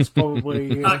horns,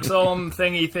 probably. Axon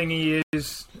thingy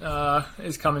is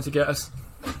coming to get us.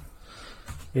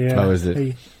 Yeah. How is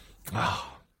it?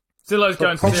 Zillow's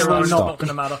going to probably 0, it's not. not going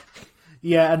to matter.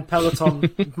 Yeah, and Peloton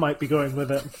might be going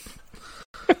with it.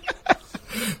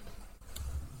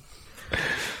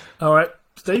 Alright,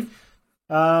 Steve?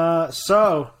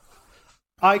 So,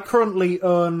 I currently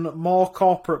own more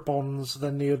corporate bonds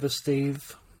than the other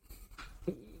Steve.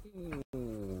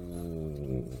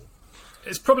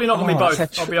 It's probably not going to be both,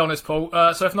 that's I'll be honest, Paul.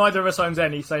 So if neither of us owns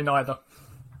any, say neither.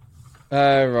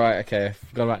 Right, okay. I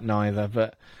forgot about neither,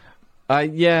 but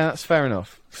yeah, that's fair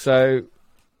enough. So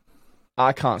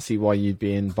I can't see why you'd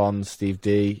be in bonds, Steve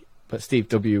D. But Steve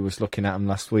W was looking at him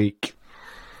last week.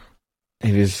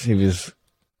 He was.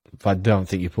 But I don't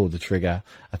think you pulled the trigger.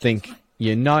 I think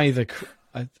you're neither.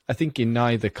 I think your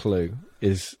neither clue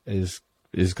is going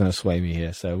to sway me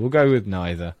here. So we'll go with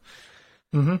neither.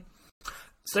 Mm-hmm.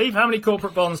 Steve, how many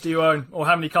corporate bonds do you own? Or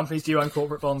how many companies do you own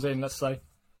corporate bonds in, let's say?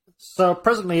 So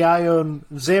presently I own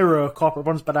 0 corporate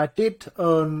bonds, but I did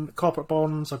own corporate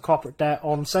bonds or corporate debt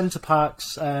on Centre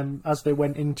Parks as they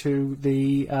went into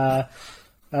the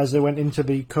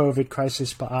COVID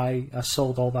crisis, but I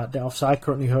sold all that debt off, so I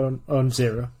currently own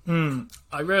 0.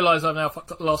 I realise I've now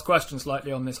fucked up the last question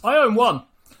slightly on this. I own 1,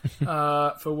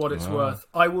 for what it's worth.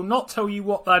 I will not tell you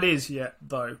what that is yet,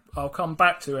 though. I'll come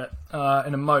back to it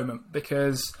in a moment,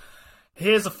 because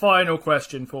here's a final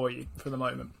question for you for the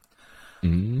moment.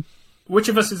 Which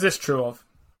of us is this true of?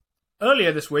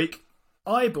 Earlier this week,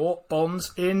 I bought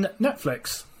bonds in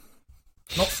Netflix.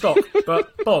 Not stock,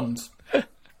 but bonds.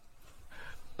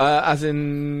 As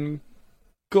in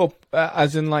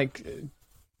like,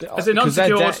 As in 'cause their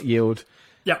unsecured. debt yield.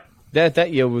 Yeah. Their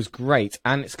debt yield was great,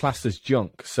 and it's classed as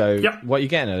junk. So Yep. what are you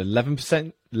getting?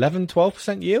 11%,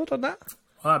 12% yield on that?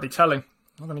 Well, that'd be telling.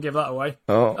 I'm not going to give that away.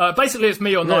 Oh. Basically, it's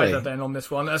me or Really? neither then on this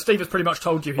one. Steve has pretty much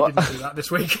told you he didn't do that this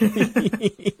week.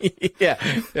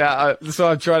 yeah. So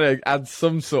I'm trying to add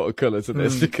some sort of colour to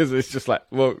this because it's just like,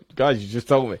 well, guys, you just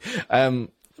told me.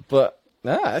 But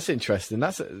that's interesting.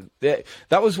 That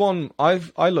was one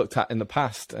I looked at in the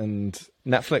past, and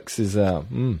Netflix is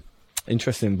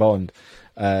interesting bond.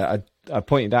 I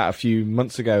pointed out a few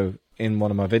months ago in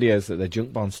one of my videos that they're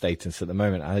junk bond status at the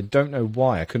moment. I don't know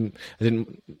why. I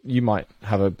didn't. You might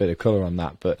have a bit of colour on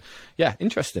that, but yeah,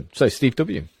 interesting. So Steve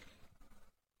W.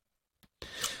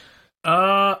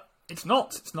 It's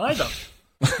not. It's neither.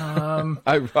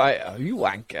 Oh right, oh, you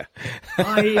wanker.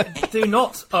 I do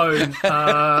not own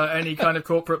any kind of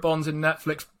corporate bonds in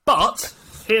Netflix, but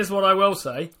here's what I will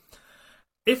say.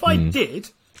 If I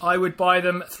did, I would buy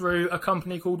them through a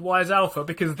company called Wise Alpha,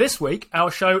 because this week our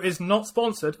show is not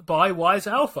sponsored by Wise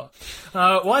Alpha.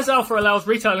 Wise Alpha allows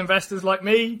retail investors like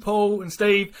me, Paul and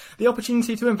Steve the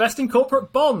opportunity to invest in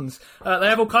corporate bonds. They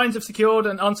have all kinds of secured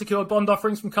and unsecured bond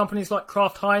offerings from companies like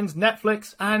Kraft Heinz,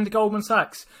 Netflix and Goldman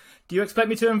Sachs. Do you expect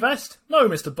me to invest? No,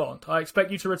 Mr. Bond. I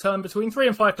expect you to return between 3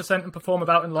 and 5% and perform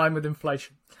about in line with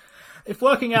inflation. If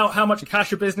working out how much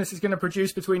cash a business is going to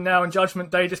produce between now and Judgment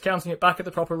Day, discounting it back at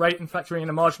the proper rate and factoring in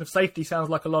a margin of safety sounds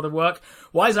like a lot of work,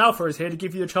 Wise Alpha is here to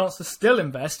give you a chance to still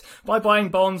invest by buying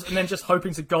bonds and then just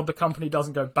hoping to God the company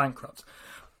doesn't go bankrupt.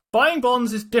 Buying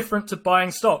bonds is different to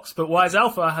buying stocks, but Wise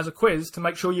Alpha has a quiz to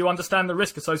make sure you understand the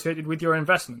risk associated with your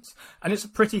investments, and it's a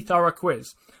pretty thorough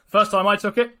quiz. First time I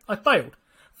took it, I failed.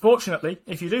 Fortunately,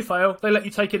 if you do fail, they let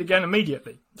you take it again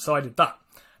immediately, so I did that,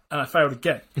 and I failed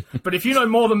again. But if you know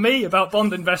more than me about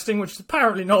bond investing, which is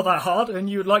apparently not that hard, and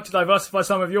you would like to diversify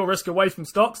some of your risk away from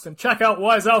stocks, then check out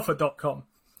wisealpha.com.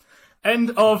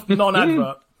 End of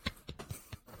non-advert.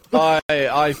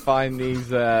 I find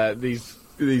these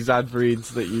ad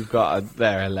reads that you've got,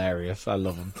 they're hilarious. I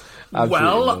love them. Absolutely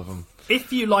love them.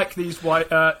 If you like these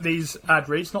ad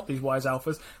reads, not these Wise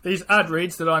Alphas, these ad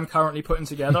reads that I'm currently putting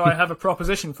together, I have a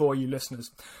proposition for you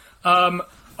listeners. I'm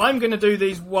going to do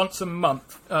these once a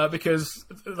month because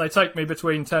they take me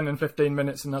between 10 and 15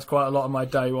 minutes, and that's quite a lot of my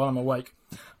day while I'm awake.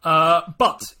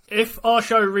 But if our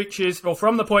show reaches, or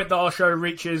from the point that our show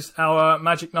reaches our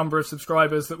magic number of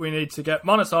subscribers that we need to get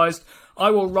monetized, I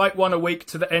will write one a week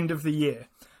to the end of the year.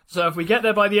 So if we get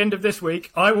there by the end of this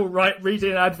week, I will read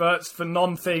in adverts for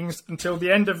non-things until the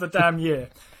end of the damn year.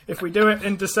 If we do it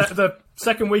in the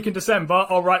second week in December,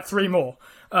 I'll write 3 more.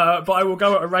 But I will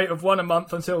go at a rate of 1 a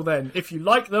month until then. If you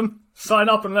like them, sign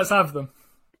up and let's have them.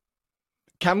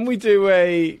 Can we do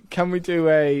a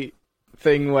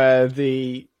thing where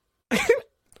the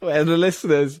where the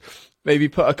listeners maybe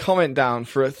put a comment down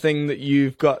for a thing that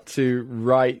you've got to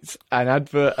write an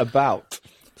advert about?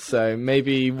 So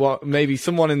maybe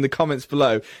someone in the comments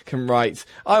below can write,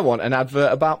 I want an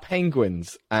advert about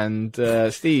penguins. And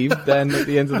Steve then at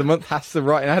the end of the month has to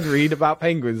write an ad read about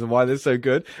penguins and why they're so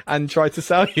good and try to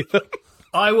sell you them.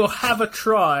 I will have a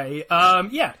try.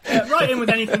 Write in with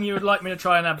anything you would like me to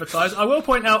try and advertise. I will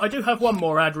point out I do have one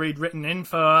more ad read written in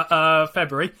for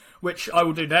February, which I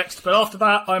will do next. But after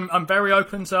that, I'm very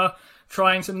open to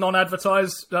trying to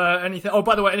non-advertise anything. Oh,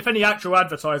 by the way, if any actual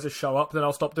advertisers show up, then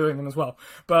I'll stop doing them as well.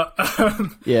 But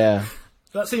yeah,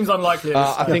 that seems unlikely.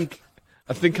 I think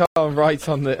I'll write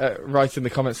in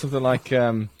the comments something like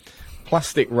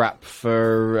plastic wrap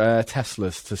for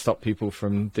Teslas to stop people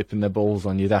from dipping their balls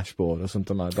on your dashboard or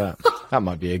something like that. That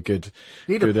might be a good.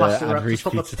 Need a plastic wrap to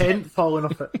stop the paint falling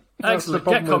off it. Excellent.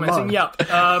 Get commenting. Yep.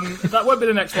 That won't be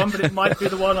the next one, but it might be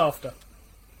the one after.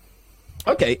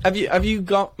 Okay, have you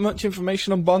got much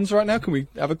information on bonds right now? Can we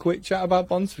have a quick chat about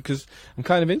bonds, because I'm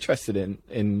kind of interested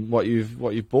in what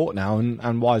you've bought now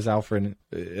and Wise Alpha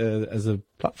as a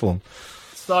platform.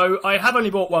 So I have only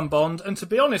bought one bond, and to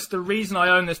be honest, the reason I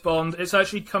own this bond, it's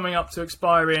actually coming up to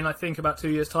expiry in I think about 2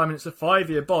 years' time, and it's a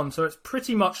 5-year bond, so it's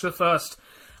pretty much the first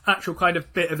actual kind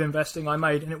of bit of investing I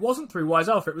made, and it wasn't through Wise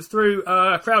Alpha, it was through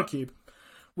Crowdcube,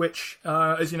 which,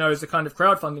 as you know, is a kind of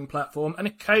crowdfunding platform, and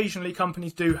occasionally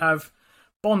companies do have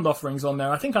bond offerings on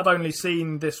there. I think I've only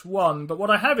seen this one, but what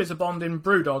I have is a bond in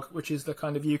Brewdog, which is the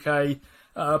kind of UK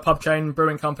pub chain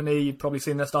brewing company. You've probably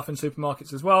seen their stuff in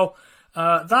supermarkets as well.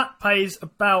 That pays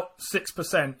about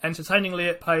 6%. Entertainingly,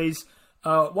 it pays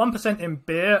 1% in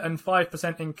beer and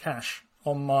 5% in cash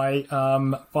on my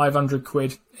 500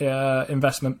 quid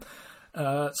investment.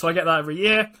 So I get that every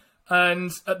year. And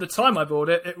at the time I bought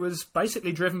it, it was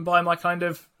basically driven by my kind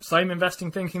of same investing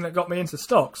thinking that got me into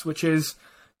stocks, which is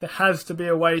there has to be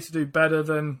a way to do better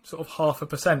than sort of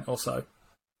 0.5% or so.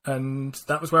 And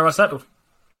that was where I settled.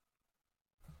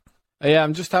 Yeah,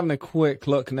 I'm just having a quick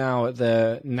look now at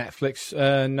the Netflix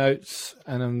notes,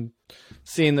 and I'm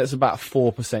seeing that's about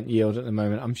 4% yield at the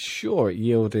moment. I'm sure it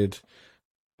yielded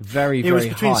very, very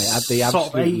high at the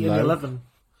absolute 8 and 11.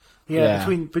 Yeah,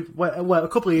 a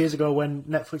couple of years ago when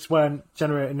Netflix weren't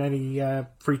generating any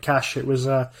free cash, it was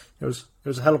a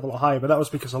hell of a lot higher. But that was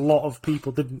because a lot of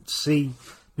people didn't see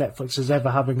Netflix as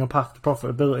ever having a path to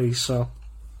profitability. So,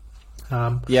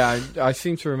 I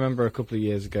seem to remember a couple of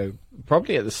years ago,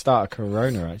 probably at the start of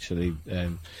Corona, actually,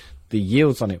 the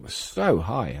yields on it were so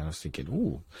high. And I was thinking,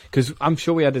 ooh, because I'm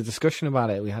sure we had a discussion about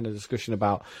it. We had a discussion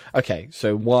about, okay,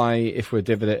 so why, if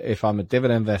I'm a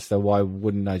dividend investor, why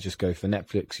wouldn't I just go for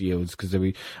Netflix yields? Because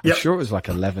I'm sure it was like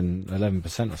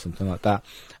 11% or something like that.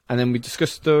 And then we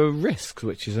discussed the risks,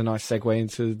 which is a nice segue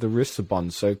into the risks of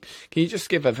bonds. So can you just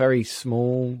give a very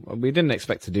small, we didn't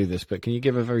expect to do this, but can you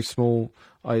give a very small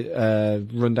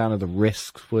rundown of the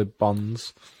risks with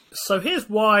bonds? So here's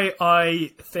why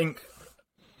I think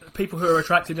people who are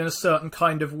attracted in a certain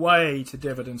kind of way to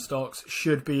dividend stocks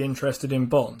should be interested in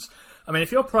bonds. I mean,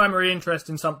 if your primary interest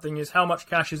in something is how much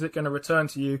cash is it going to return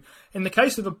to you, in the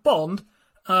case of a bond,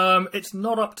 it's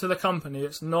not up to the company,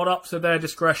 it's not up to their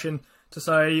discretion to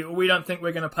say, we don't think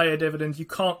we're going to pay a dividend, you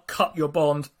can't cut your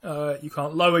bond, you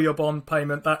can't lower your bond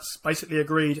payment, that's basically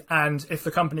agreed, and if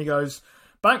the company goes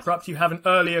bankrupt, you have an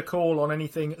earlier call on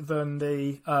anything than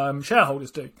the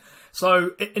shareholders do.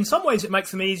 So in some ways, it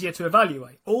makes them easier to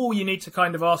evaluate. All you need to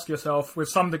kind of ask yourself with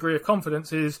some degree of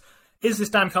confidence is this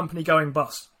damn company going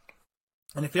bust?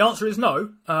 And if the answer is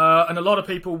no, and a lot of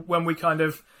people, when we kind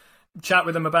of chat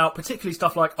with them about particularly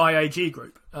stuff like IAG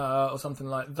Group or something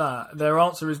like that, their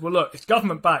answer is, well, look, it's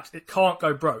government backed, it can't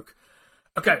go broke.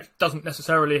 Okay, it doesn't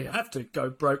necessarily have to go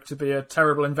broke to be a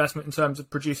terrible investment in terms of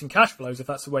producing cash flows, if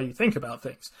that's the way you think about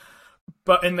things.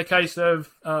 But in the case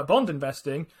of bond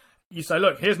investing, you say,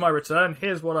 look, here's my return,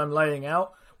 here's what I'm laying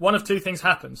out. One of two things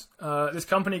happens. This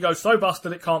company goes so bust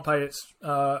that it can't pay its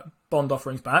bond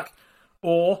offerings back,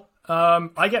 or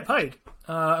I get paid.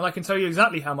 And I can tell you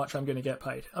exactly how much I'm going to get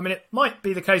paid. I mean, it might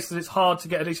be the case that it's hard to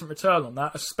get a decent return on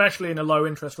that, especially in a low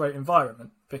interest rate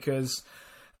environment, because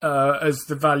as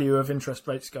the value of interest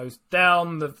rates goes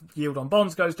down, the yield on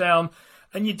bonds goes down,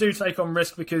 and you do take on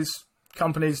risk because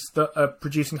companies that are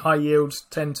producing high yields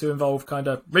tend to involve kind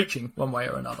of reaching one way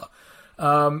or another.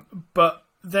 But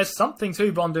there's something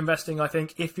to bond investing, I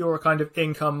think, if you're a kind of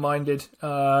income-minded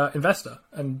investor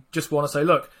and just want to say,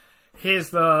 look,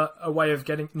 here's a way of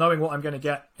knowing what I'm going to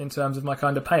get in terms of my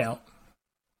kind of payout.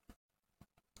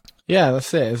 Yeah,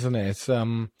 that's it, isn't it? It's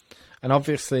and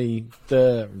obviously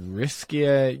the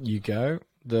riskier you go,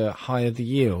 the higher the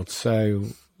yield. So,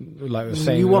 like I was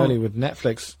saying earlier with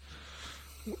Netflix,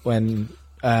 when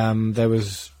there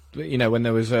was, when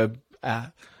there was a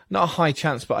not a high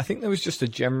chance, but I think there was just a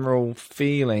general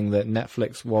feeling that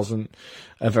Netflix wasn't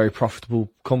a very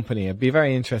profitable company. I'd be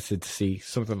very interested to see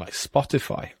something like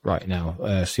Spotify right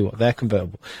now, see what their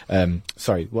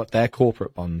what their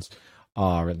corporate bonds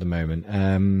are at the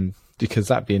moment, because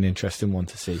that'd be an interesting one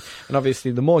to see. And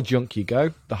obviously, the more junk you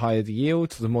go, the higher the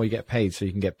yield, the more you get paid. So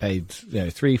you can get paid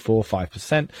 3, 4,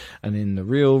 5%, and in the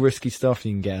real risky stuff,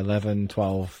 you can get 11,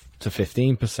 12 to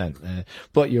 15%.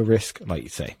 But your risk, like you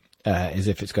say, is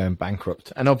if it's going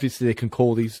bankrupt. And obviously they can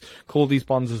call these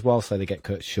bonds as well, so they get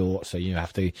cut short, so you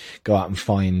have to go out and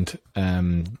find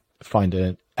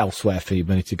a elsewhere for your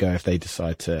money to go if they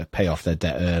decide to pay off their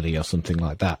debt early or something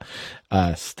like that.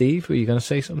 Steve, were you going to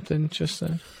say something just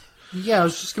there? Yeah, I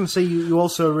was just going to say, you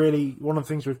also really, one of the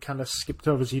things we've kind of skipped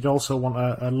over is you'd also want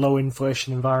a low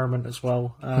inflation environment as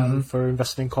well for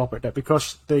investing in corporate debt,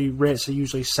 because the rates are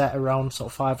usually set around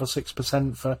sort of 5 or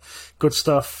 6% for good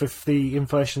stuff. If the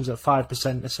inflation's at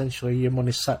 5%, essentially your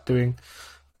money's sat doing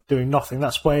nothing.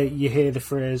 That's why you hear the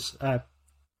phrase,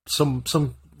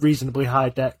 some reasonably high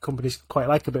debt companies quite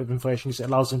like a bit of inflation because it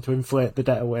allows them to inflate the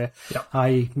debt away,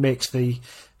 i.e. makes the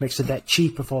debt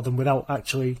cheaper for them without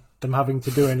actually them having to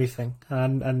do anything,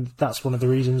 and that's one of the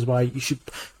reasons why you should,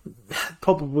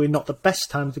 probably not the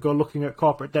best time to go looking at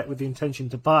corporate debt with the intention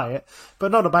to buy it,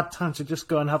 but not a bad time to just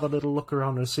go and have a little look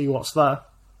around and see what's there.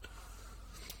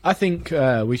 I think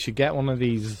we should get one of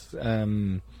these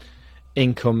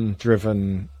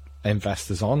income-driven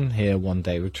investors on here one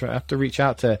day. We'll have to reach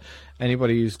out to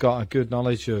anybody who's got a good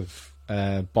knowledge of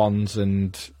bonds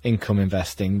and income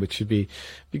investing, which would be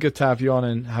good to have you on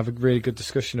and have a really good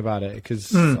discussion about it,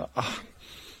 because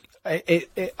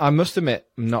I must admit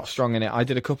I'm not strong in it. I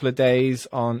did a couple of days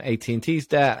on AT&T's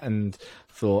debt and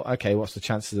thought, okay, what's the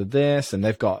chances of this? And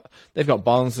they've got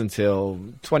bonds until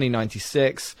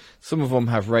 2096. Some of them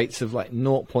have rates of like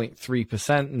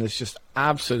 0.3%, and it's just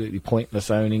absolutely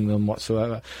pointless owning them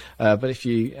whatsoever. But if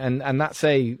you and that's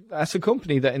a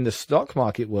company that in the stock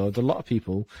market world, a lot of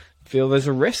people feel there's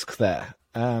a risk there.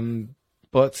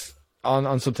 But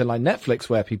on something like Netflix,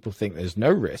 where people think there's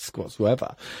no risk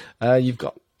whatsoever, you've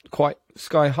got quite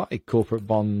sky high corporate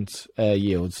bond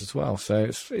yields as well.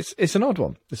 So it's an odd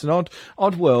one. It's an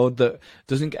odd world that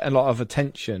doesn't get a lot of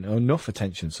attention, or enough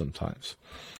attention sometimes.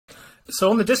 So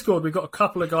on the Discord, we've got a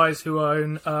couple of guys who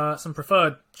own some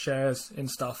preferred shares in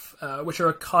stuff, which are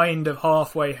a kind of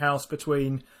halfway house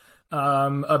between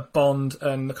a bond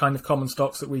and the kind of common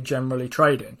stocks that we generally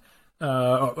trade in,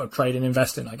 or trade and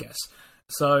invest in, I guess.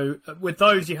 So with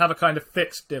those, you have a kind of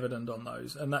fixed dividend on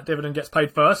those, and that dividend gets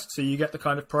paid first, so you get the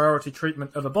kind of priority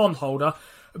treatment of a bondholder,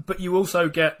 but you also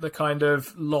get the kind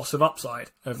of loss of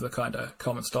upside of the kind of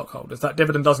common stockholders. That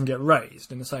dividend doesn't get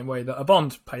raised in the same way that a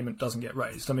bond payment doesn't get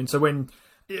raised. I mean, so when,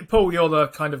 Paul, you're the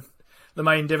kind of the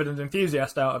main dividend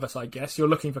enthusiast out of us, I guess. You're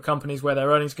looking for companies where their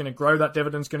earnings are going to grow, that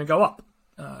dividend's going to go up,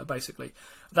 basically.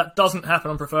 That doesn't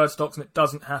happen on preferred stocks, and it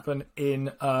doesn't happen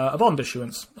in a bond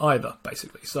issuance either,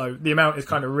 basically. So the amount is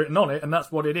kind of written on it, and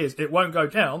that's what it is. It won't go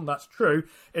down, that's true.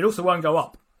 It also won't go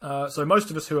up. So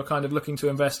most of us who are kind of looking to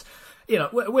invest,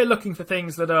 we're looking for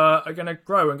things that are going to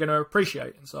grow and going to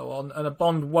appreciate and so on, and a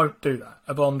bond won't do that.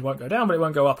 A bond won't go down, but it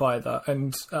won't go up either.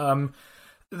 And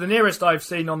the nearest I've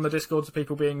seen on the Discord to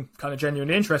people being kind of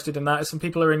genuinely interested in that is some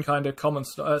people are in kind of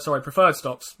preferred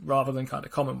stocks rather than kind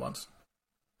of common ones.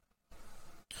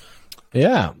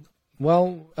 Yeah.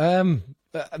 Well,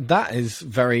 that is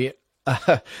very.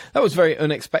 That was very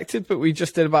unexpected, but we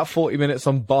just did about 40 minutes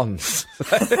on bonds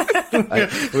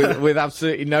with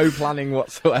absolutely no planning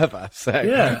whatsoever. So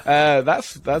yeah,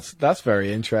 that's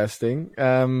very interesting.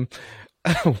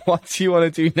 What do you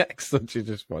want to do next, or do you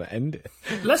just want to end it?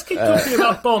 Let's keep talking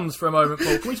about bonds for a moment,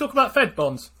 Paul. Can we talk about Fed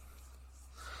bonds?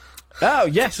 Oh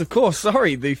yes, of course.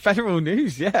 Sorry, the federal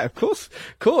news. Yeah, of course.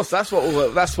 That's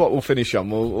what we'll finish on.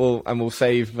 We'll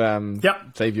save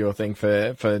save your thing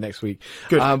for next week.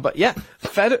 Good. But yeah,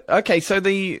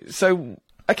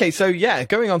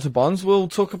 going on to bonds, we'll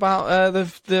talk about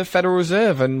the Federal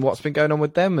Reserve and what's been going on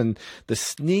with them and the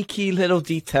sneaky little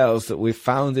details that we've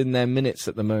found in their minutes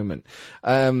at the moment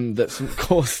that's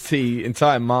caused the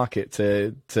entire market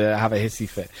to have a hissy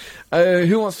fit.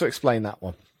 Who wants to explain that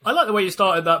one? I like the way you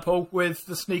started that, Paul, with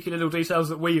the sneaky little details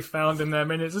that we've found in their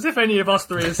minutes, as if any of us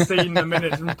three has seen the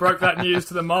minutes and broke that news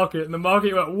to the market, and the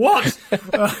market went, what?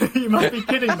 You must be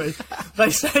kidding me.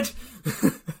 They said...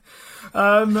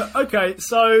 Okay,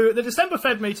 so the December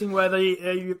Fed meeting where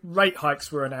the rate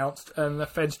hikes were announced and the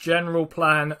Fed's general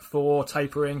plan for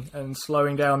tapering and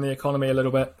slowing down the economy a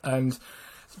little bit and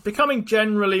becoming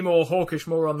generally more hawkish,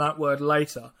 more on that word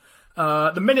later.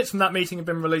 The minutes from that meeting have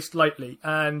been released lately,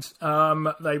 and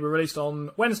they were released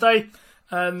on Wednesday,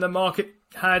 and the market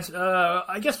had,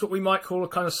 I guess, what we might call a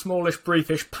kind of smallish,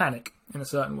 briefish panic in a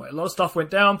certain way. A lot of stuff went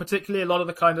down, particularly a lot of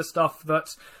the kind of stuff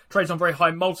that trades on very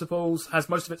high multiples, has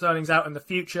most of its earnings out in the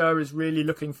future, is really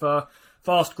looking for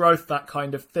fast growth, that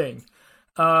kind of thing.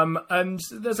 And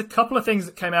there's a couple of things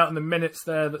that came out in the minutes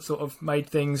there that sort of made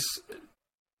things...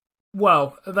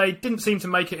 Well, they didn't seem to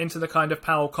make it into the kind of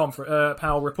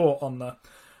Powell report on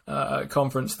the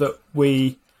conference that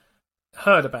we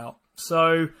heard about.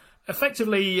 So,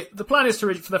 effectively, the plan is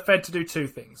for the Fed to do two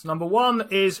things. Number one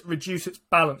is reduce its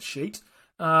balance sheet,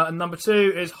 and number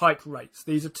two is hike rates.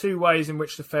 These are two ways in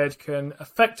which the Fed can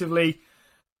effectively,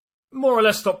 more or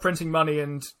less, stop printing money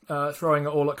and throwing it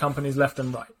all at companies left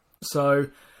and right. So,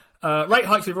 rate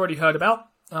hikes we've already heard about.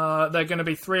 There are going to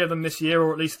be 3 of them this year,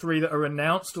 or at least 3 that are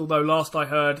announced, although last I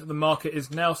heard the market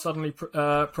is now suddenly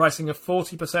pricing a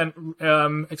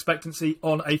 40% expectancy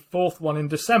on a 4th one in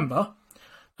December,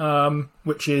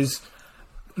 which is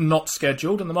not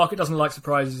scheduled, and the market doesn't like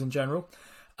surprises in general.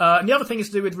 And the other thing is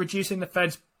to do with reducing the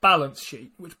Fed's balance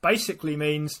sheet, which basically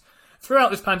means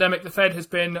throughout this pandemic, the Fed has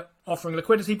been offering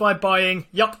liquidity by buying,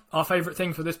 our favourite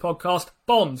thing for this podcast,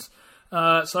 bonds.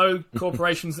 So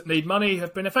corporations that need money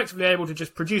have been effectively able to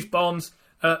just produce bonds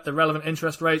at the relevant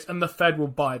interest rates, and the Fed will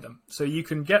buy them. So you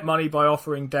can get money by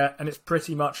offering debt, and it's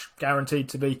pretty much guaranteed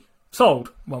to be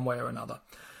sold one way or another.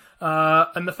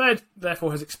 And the Fed,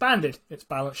 therefore, has expanded its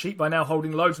balance sheet by now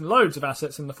holding loads and loads of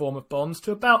assets in the form of bonds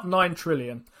to about $9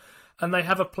 trillion. And they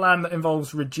have a plan that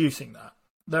involves reducing that.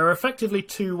 There are effectively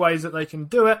 2 ways that they can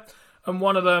do it, and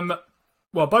one of them...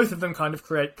 Well, both of them kind of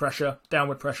create pressure,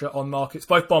 downward pressure on markets,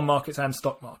 both bond markets and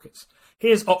stock markets.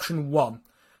 Here's option 1.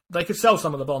 They could sell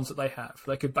some of the bonds that they have.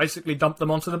 They could basically dump them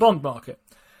onto the bond market.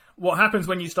 What happens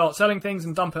when you start selling things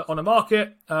and dump it on a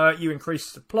market? You increase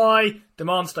supply,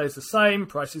 demand stays the same,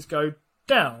 prices go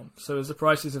down. So as the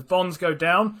prices of bonds go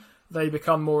down, they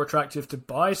become more attractive to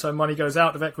buy, so money goes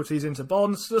out of equities into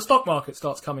bonds, so the stock market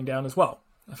starts coming down as well.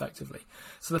 Effectively.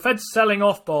 So the Fed's selling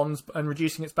off bonds and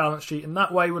reducing its balance sheet in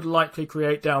that way would likely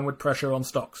create downward pressure on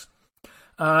stocks.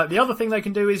 The other thing they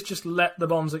can do is just let the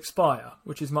bonds expire,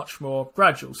 which is much more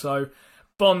gradual. So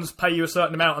bonds pay you a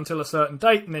certain amount until a certain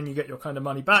date, and then you get your kind of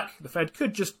money back. The Fed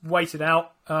could just wait it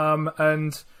out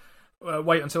and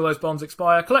wait until those bonds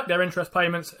expire, collect their interest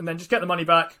payments, and then just get the money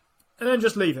back, and then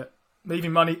just leave it,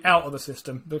 leaving money out of the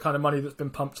system, the kind of money that's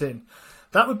been pumped in.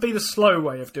 That would be the slow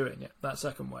way of doing it, that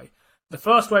second way. The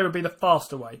first way would be the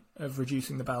faster way of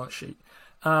reducing the balance sheet.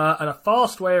 And a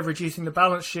fast way of reducing the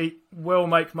balance sheet will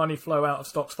make money flow out of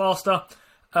stocks faster.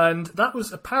 And that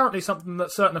was apparently something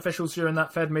that certain officials during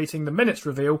that Fed meeting, the minutes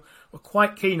reveal, were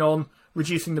quite keen on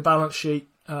reducing the balance sheet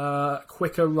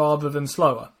quicker rather than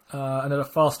slower and at a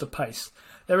faster pace.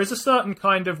 There is a certain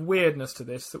kind of weirdness to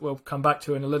this that we'll come back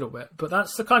to in a little bit, but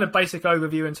that's the kind of basic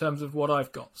overview in terms of what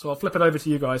I've got. So I'll flip it over to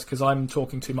you guys because I'm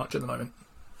talking too much at the moment.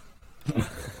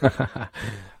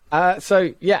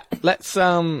 So yeah, let's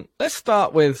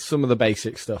start with some of the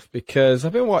basic stuff because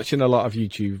I've been watching a lot of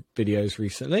YouTube videos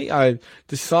recently. I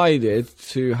decided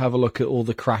to have a look at all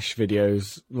the crash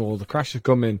videos, or the crash of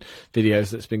coming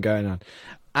videos that's been going on.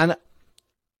 And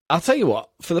I'll tell you what,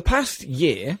 for the past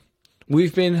year,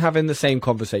 we've been having the same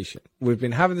conversation. We've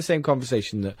been having the same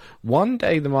conversation that one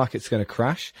day the market's going to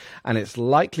crash, and it's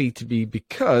likely to be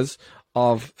because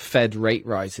of Fed rate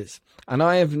rises. And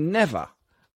I have never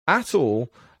at all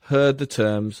heard the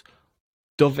terms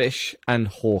dovish and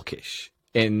hawkish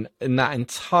in that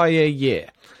entire year.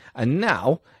 And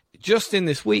now, just in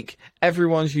this week,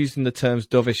 everyone's using the terms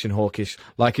dovish and hawkish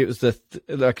like it was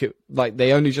like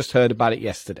they only just heard about it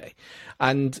yesterday.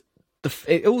 And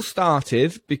it all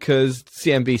started because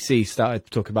CNBC started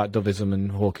talking about dovism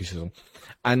and hawkishism.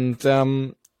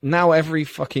 And now every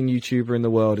fucking YouTuber in the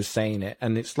world is saying it.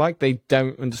 And it's like they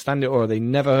don't understand it, or they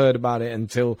never heard about it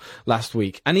until last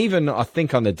week. And even, I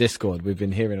think, on the Discord, we've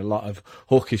been hearing a lot of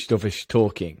hawkish, dovish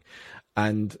talking.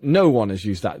 And no one has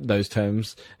used those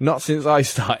terms, not since I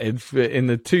started, in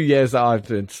the 2 years that I've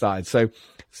been started. So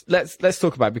let's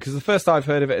talk about it, because the first I've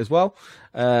heard of it as well.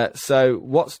 So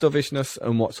what's dovishness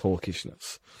and what's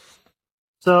hawkishness?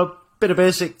 So, bit of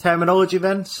basic terminology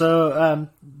then. So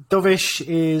dovish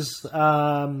is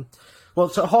so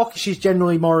hawkish is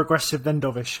generally more aggressive than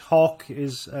dovish. Hawk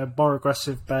is a more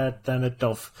aggressive bird than a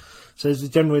dove. So this is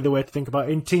generally the way to think about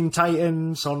it. In Teen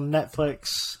Titans on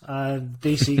Netflix,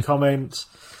 DC Comics,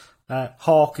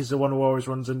 Hawk is the one who always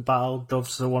runs in battle.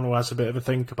 Dove's the one who has a bit of a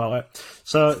think about it.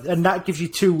 So, and that gives you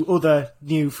two other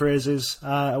new phrases.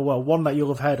 One that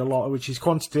you'll have heard a lot, which is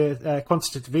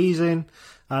quantitative easing,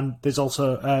 and there's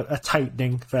also a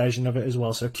tightening version of it as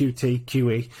well. So QT,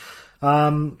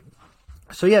 QE.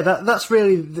 So yeah, that's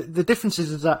really the difference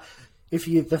is that if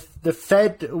the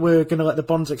Fed were going to let the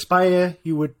bonds expire,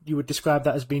 you would describe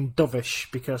that as being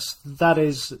dovish, because that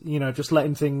is, just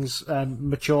letting things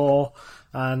mature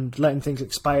and letting things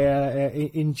expire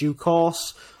in due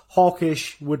course.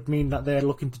 Hawkish would mean that they're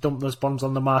looking to dump those bonds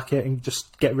on the market and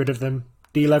just get rid of them,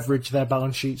 deleverage their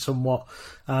balance sheet somewhat,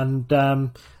 and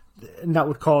that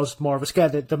would cause more of a scare.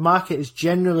 The market is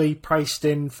generally priced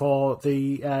in for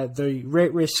the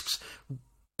rate risks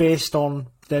based on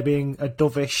there being a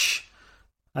dovish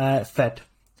Fed,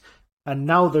 and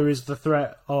now there is the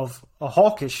threat of a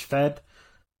hawkish Fed.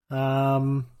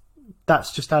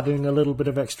 That's just adding a little bit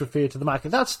of extra fear to the market.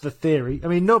 That's the theory. I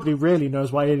mean, nobody really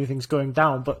knows why anything's going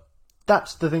down, but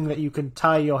that's the thing that you can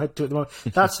tie your head to at the moment.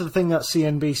 That's the thing that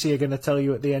CNBC are going to tell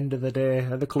you at the end of the day,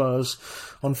 at the close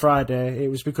on Friday. It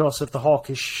was because of the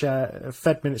hawkish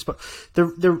Fed minutes. But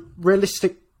the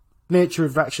realistic nature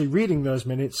of actually reading those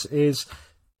minutes is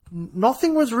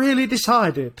nothing was really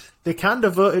decided. They kind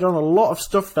of voted on a lot of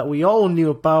stuff that we all knew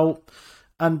about,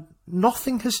 and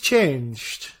nothing has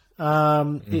changed.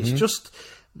 It's just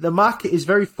the market is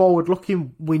very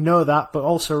forward-looking. We know that, but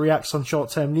also reacts on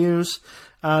short-term news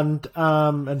and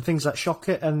things that shock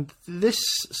it. And this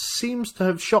seems to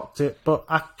have shocked it, but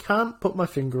I can't put my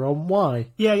finger on why.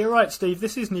 Yeah, you're right, Steve.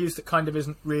 This is news that kind of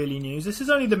isn't really news. This is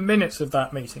only the minutes of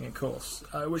that meeting, of course,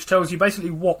 which tells you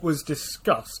basically what was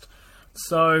discussed.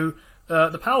 So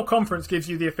the Powell conference gives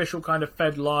you the official kind of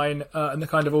Fed line and the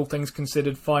kind of all things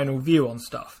considered final view on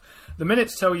stuff. The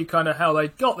minutes tell you kind of how they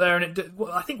got there, and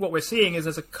I think what we're seeing is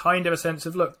there's a kind of a sense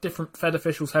of, look, different Fed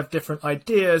officials have different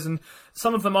ideas, and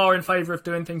some of them are in favour of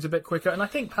doing things a bit quicker. And I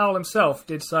think Powell himself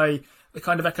did say the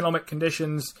kind of economic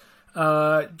conditions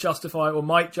justify or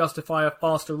might justify a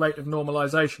faster rate of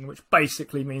normalisation, which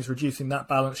basically means reducing that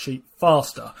balance sheet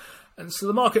faster. And so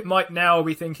the market might now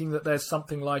be thinking that there's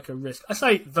something like a risk. I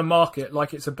say the market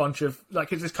like it's a bunch of,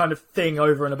 like it's this kind of thing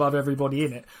over and above everybody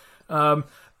in it.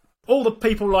 All the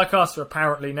people like us are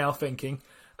apparently now thinking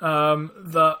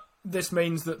that this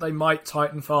means that they might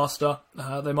tighten faster,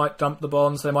 they might dump the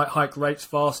bonds, they might hike rates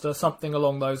faster, something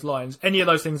along those lines. Any of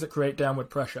those things that create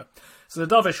downward pressure. So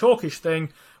the dovish hawkish thing,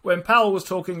 when Powell was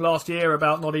talking last year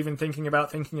about not even thinking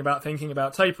about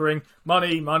tapering,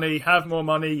 money, have more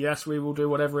money, yes, we will do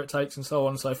whatever it takes, and so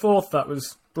on and so forth. That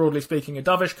was, broadly speaking, a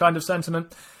dovish kind of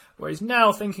sentiment. Where he's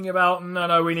now thinking about,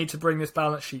 no, we need to bring this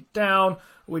balance sheet down,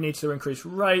 we need to increase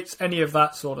rates, any of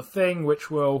that sort of thing, which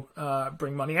will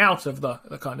bring money out of the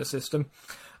kind of system.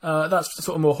 That's the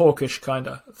sort of more hawkish kind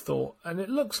of thought. And it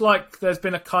looks like there's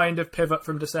been a kind of pivot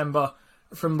from December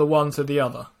from the one to the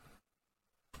other.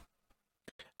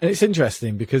 And it's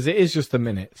interesting because it is just the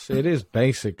minutes. It is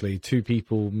basically two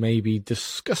people maybe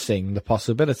discussing the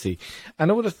possibility.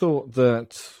 And I would have thought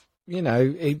that,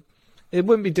 it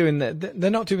wouldn't be doing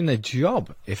they're not doing their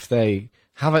job if they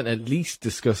haven't at least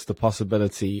discussed the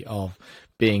possibility of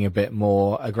being a bit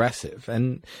more aggressive.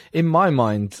 And in my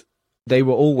mind, they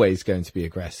were always going to be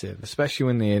aggressive, especially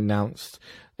when they announced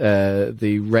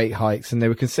the rate hikes, and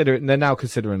they're now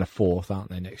considering a fourth, aren't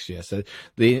they, next year? So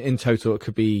in total, it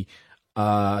could be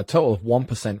a total of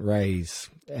 1% raise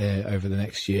over the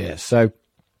next year. So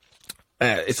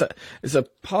It's a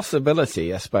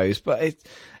possibility, I suppose, but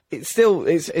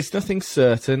it's nothing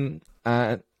certain,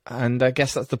 and I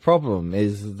guess that's the problem,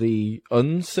 is the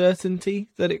uncertainty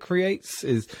that it creates,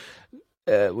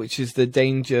 which is the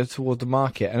danger toward the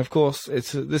market. And of course,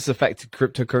 this has affected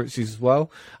cryptocurrencies as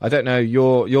well. I don't know,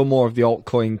 you're more of the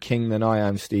altcoin king than I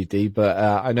am, Steve D, but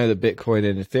I know that Bitcoin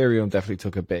and Ethereum definitely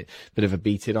took a bit of a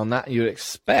beating on that. You'd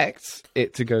expect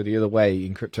it to go the other way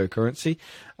in cryptocurrency,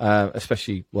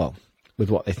 especially, well, with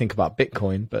what they think about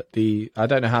Bitcoin, but I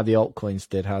don't know how the altcoins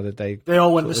did. How did they? They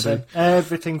all went the same.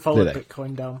 Everything followed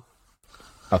Bitcoin down.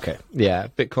 Okay, yeah,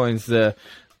 Bitcoin's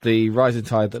the rising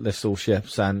tide that lifts all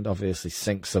ships and obviously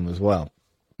sinks them as well.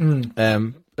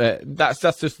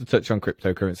 That's just a touch on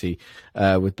cryptocurrency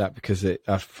with that, because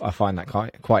I find that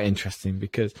quite interesting,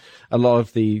 because a lot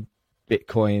of the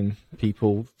Bitcoin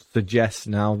people suggest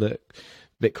now that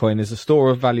Bitcoin is a store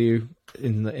of value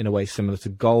in a way similar to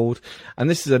gold. And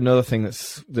this is another thing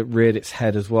that reared its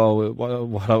head as well.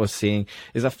 What I was seeing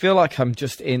is I feel like I'm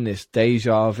just in this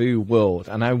deja vu world,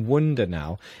 and I wonder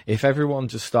now if everyone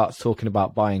just starts talking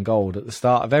about buying gold at the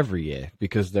start of every year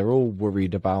because they're all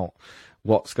worried about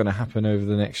what's going to happen over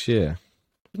the next year.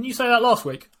 Didn't you say that last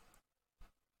week?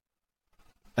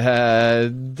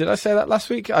 Did I say that last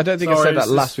week? I don't think I said that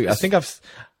last week. I think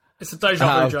It's a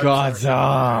deja vu joke.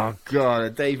 Oh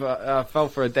god! I fell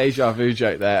for a deja vu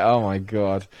joke there. Oh my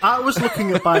god! I was looking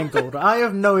at buying gold. I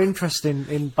have no interest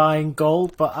in buying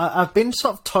gold, but I've been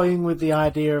sort of toying with the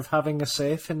idea of having a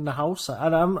safe in the house, and I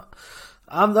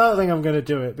don't think I'm going to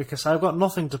do it because I've got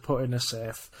nothing to put in a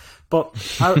safe. But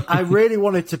I really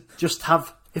wanted to just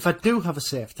have, if I do have a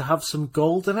safe, to have some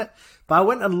gold in it. But I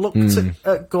went and looked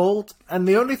at gold, and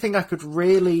the only thing I could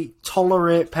really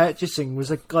tolerate purchasing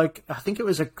was I think it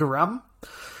was a gram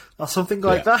or something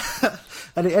like that.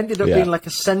 And it ended up being like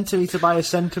a centimetre by a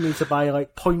centimetre by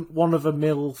like 0.1 of a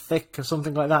mil thick or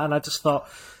something like that. And I just thought,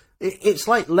 it's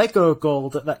like Lego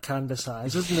gold at that kind of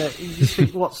size, isn't it? You just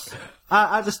think,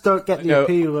 I just don't get the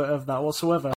appeal of that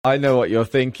whatsoever. I know what you're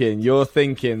thinking. You're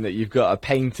thinking that you've got a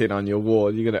painting on your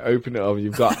wall. You're going to open it up and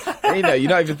you've got, you're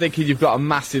not even thinking you've got a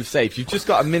massive safe. You've just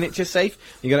got a miniature safe.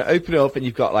 You're going to open it up and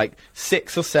you've got like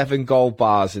 6 or 7 gold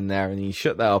bars in there, and you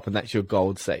shut that up and that's your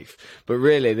gold safe. But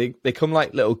really, they come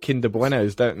like little Kinder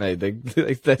Buenos, don't they?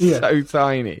 They're so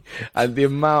tiny. And the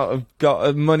amount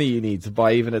of money you need to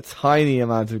buy even a tiny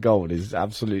amount of gold is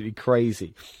absolutely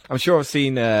crazy. I'm sure I've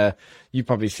seen... you've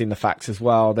probably seen the facts as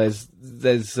well. There's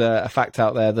a fact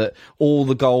out there that all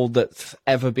the gold that's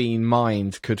ever been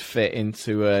mined could fit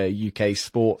into a UK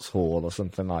sports hall or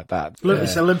something like that.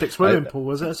 It's Olympic swimming pool,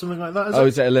 was it? Something like that?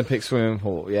 Is it Olympic swimming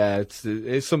pool? Yeah,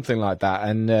 it's something like that.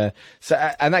 And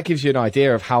and that gives you an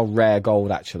idea of how rare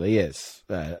gold actually is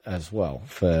as well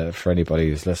for anybody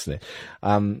who's listening.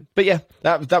 But yeah,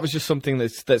 that was just something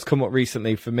that's come up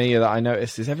recently for me that I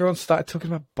noticed is everyone started talking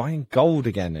about buying gold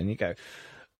again, and you go,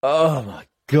 oh my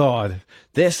god,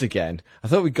 this again. I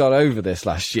thought we got over this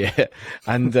last year,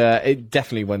 and it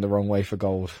definitely went the wrong way for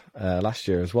gold last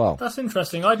year as well. That's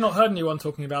interesting. I'd not heard anyone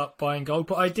talking about buying gold,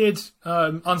 but I did,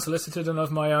 unsolicited and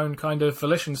of my own kind of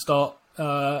volition, start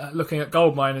looking at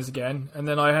gold miners again, and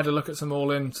then I had a look at some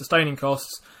all-in sustaining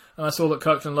costs, and I saw that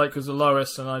Kirkland Lake was the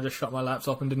lowest, and I just shut my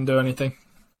laptop and didn't do anything.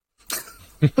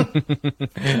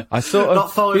 I sort of...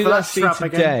 Not falling for that trap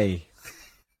today. Again.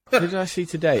 What did I see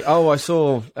today? Oh, I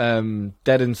saw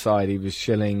Dead Inside. He was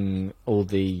shilling all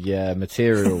the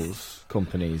materials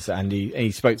companies, and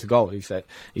he spoke to gold. He said,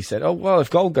 "Oh well, if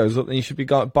gold goes up, then you should be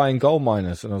buying gold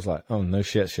miners." And I was like, "Oh no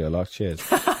shit, Sherlock, cheers."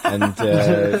 And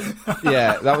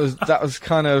that was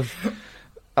kind of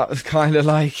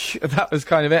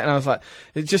it. And I was like,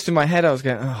 just in my head, I was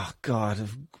going, "Oh God,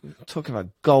 I'm talking about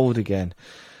gold again."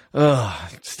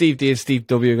 Steve D and Steve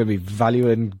W are going to be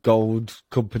valuing gold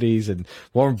companies, and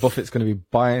Warren Buffett's going to be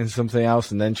buying something else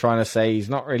and then trying to say he's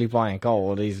not really buying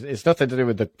gold. It's nothing to do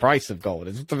with the price of gold.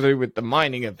 It's nothing to do with the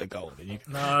mining of the gold.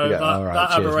 That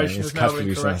aberration has now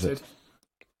been corrected.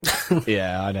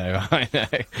 Yeah, I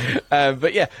know.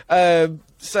 But yeah,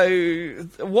 so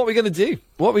what are we going to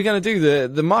do?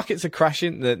 The markets are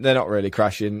crashing. They're not really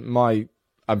crashing.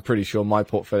 I'm pretty sure my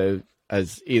portfolio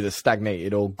has either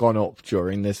stagnated or gone up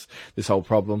during this whole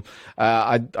problem.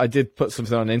 I did put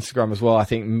something on Instagram as well. I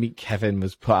think Meet Kevin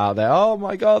was put out there. Oh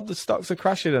my God, the stocks are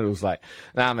crashing. And I was like,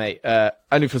 nah, mate,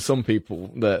 only for some people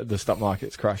the stock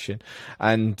market's crashing.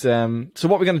 And so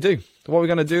what are we going to do? What are we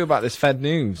going to do about this Fed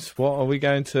news? What are we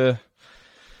going to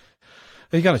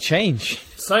change?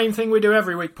 Same thing we do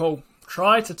every week, Paul.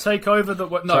 Try to take over the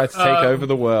world. Try to take over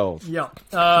the world. Yeah.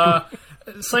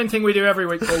 Same thing we do every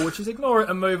week, Paul, which is ignore it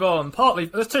and move on. Partly,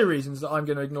 there's two reasons that I'm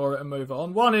going to ignore it and move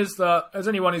on. One is that, as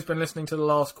anyone who's been listening to the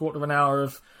last quarter of an hour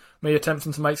of me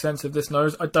attempting to make sense of this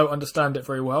knows, I don't understand it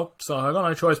very well, so I've got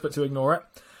no choice but to ignore it.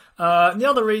 And the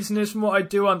other reason is, from what I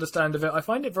do understand of it, I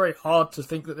find it very hard to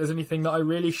think that there's anything that I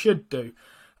really should do.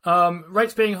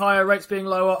 Rates being higher, rates being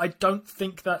lower, I don't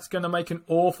think that's going to make an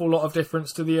awful lot of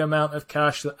difference to the amount of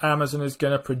cash that Amazon is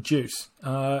going to produce.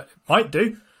 It might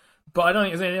do, but I don't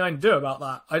think there's anything I can do about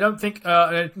that. I don't think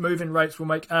a move in rates will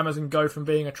make Amazon go from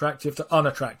being attractive to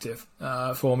unattractive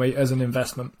for me as an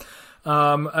investment.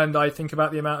 And I think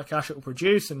about the amount of cash it will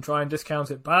produce and try and discount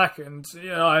it back, and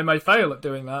I may fail at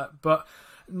doing that, but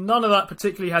none of that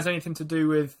particularly has anything to do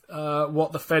with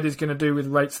what the Fed is going to do with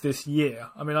rates this year.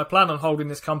 I mean, I plan on holding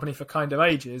this company for kind of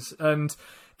ages, and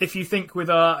if you think with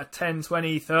a 10,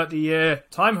 20, 30-year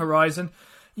time horizon,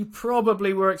 you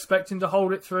probably were expecting to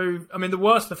hold it through. I mean, the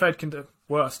worst the Fed can do,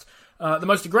 the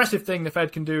most aggressive thing the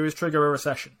Fed can do is trigger a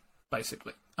recession,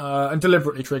 basically, and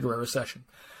deliberately trigger a recession.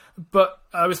 But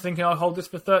I was thinking I'll hold this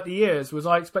for 30 years. Was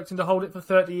I expecting to hold it for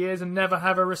 30 years and never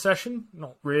have a recession?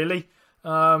 Not really.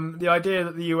 The idea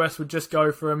that the US would just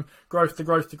go from growth to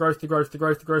growth to growth to growth to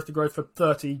growth to growth to growth for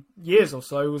 30 years or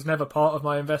so was never part of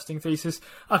my investing thesis.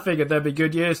 I figured there'd be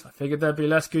good years. I figured there'd be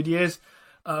less good years.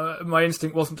 My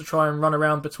instinct wasn't to try and run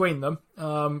around between them,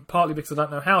 partly because I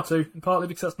don't know how to, and partly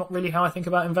because that's not really how I think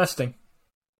about investing.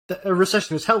 A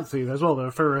recession is healthy as well,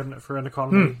 though, for an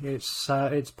economy. It's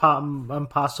part and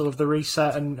parcel of the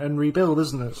reset and rebuild,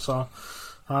 isn't it? So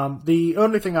the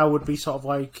only thing I would be sort of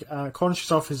like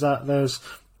conscious of is that there's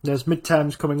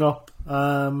midterms coming up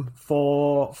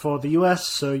for the US,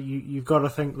 so you've got to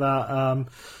think that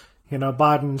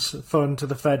Biden's phone to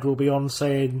the Fed will be on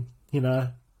saying,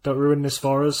 don't ruin this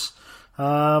for us.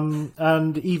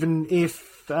 And even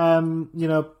if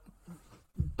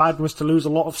Biden was to lose a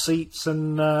lot of seats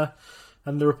and the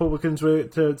Republicans were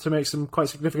to make some quite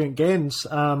significant gains,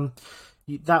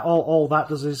 that all that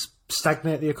does is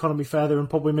stagnate the economy further and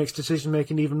probably makes decision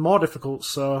making even more difficult.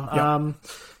 So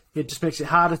it just makes it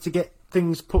harder to get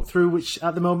things put through, which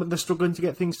at the moment they're struggling to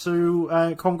get things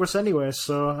through Congress anyway.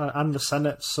 So and the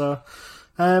Senate. So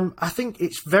I think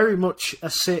it's very much a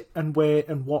sit and wait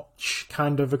and watch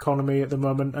kind of economy at the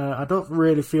moment. I don't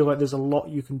really feel like there's a lot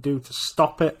you can do to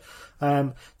stop it.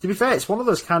 To be fair, it's one of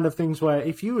those kind of things where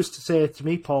if you was to say to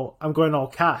me, Paul, I'm going all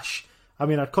cash, I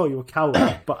mean, I'd call you a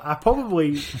coward, but I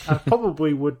probably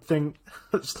would think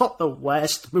it's not the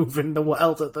worst move in the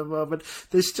world at the moment.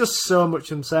 There's just so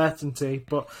much uncertainty,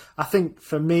 but I think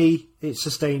for me, it's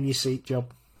a stay in your seat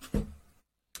job.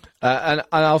 And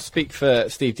I'll speak for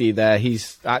Steve D there.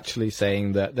 He's actually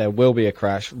saying that there will be a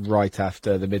crash right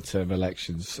after the midterm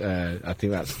elections. I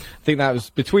think that was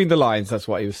between the lines. That's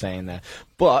what he was saying there.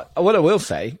 But what I will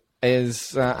say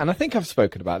is, and I think I've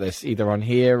spoken about this either on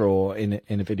here or in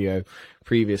a video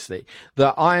previously,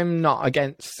 that I'm not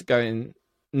against going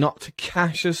not to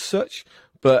cash as such,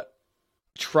 but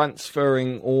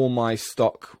transferring all my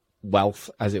stock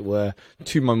wealth, as it were,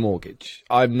 to my mortgage.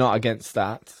 I'm not against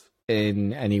that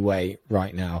in any way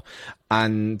right now,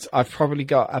 and I've probably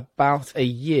got about a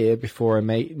year before I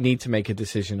need to make a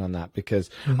decision on that, because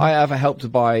I have a Help to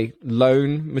Buy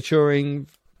loan maturing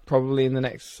probably in the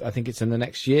next, I think it's in the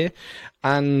next year,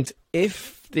 and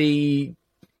if the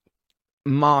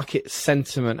market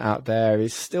sentiment out there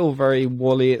is still very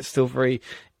woolly, it's still very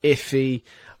iffy,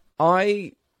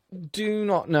 I do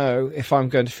not know if I'm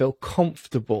going to feel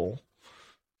comfortable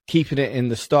keeping it in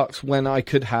the stocks when I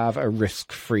could have a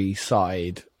risk-free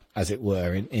side, as it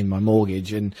were, in my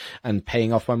mortgage and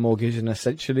paying off my mortgage, and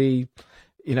essentially,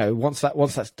 once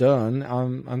that's done,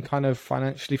 I'm kind of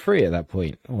financially free at that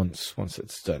point. Once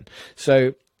it's done.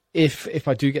 So if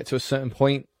I do get to a certain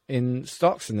point in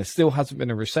stocks and there still hasn't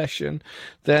been a recession,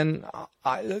 then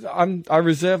I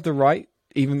reserve the right,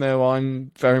 even though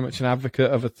I'm very much an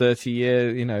advocate of a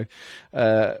 30-year,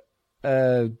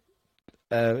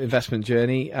 investment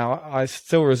journey, I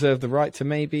still reserve the right to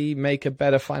maybe make a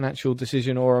better financial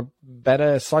decision or a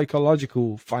better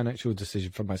psychological financial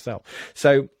decision for myself.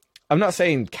 So I'm not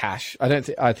saying cash.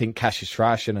 I think cash is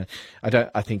trash, and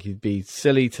I think it'd be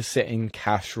silly to sit in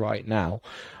cash right now.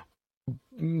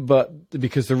 But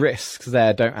because the risks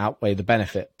there don't outweigh the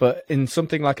benefit. But in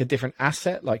something like a different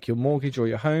asset, like your mortgage or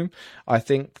your home, I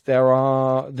think there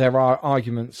are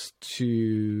arguments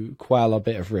to quell a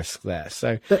bit of risk there.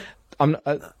 So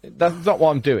that's not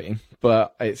what I'm doing,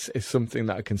 but it's something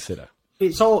that I consider.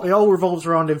 It all revolves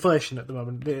around inflation at the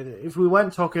moment.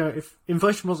 If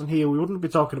inflation wasn't here, we wouldn't be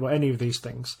talking about any of these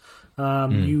things.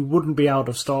 You wouldn't be out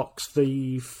of stocks.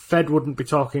 The Fed wouldn't be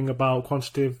talking about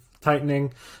quantitative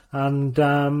tightening, and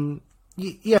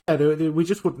Yeah, we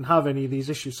just wouldn't have any of these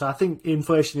issues. So I think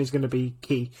inflation is going to be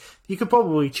key. You could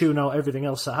probably tune out everything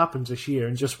else that happens this year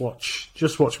and just watch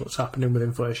what's happening with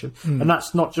inflation. And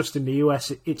that's not just in the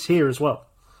US; it's here as well.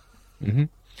 Mm-hmm.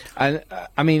 And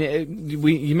I mean,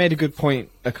 you made a good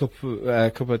point a couple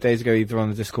of days ago, either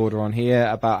on the Discord or on here,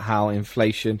 about how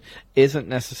inflation isn't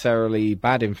necessarily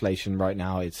bad inflation right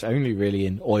now. It's only really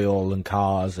in oil and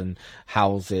cars and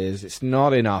houses. It's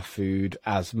not in our food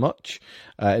as much.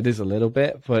 It is a little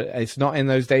bit, but it's not in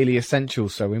those daily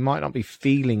essentials. So we might not be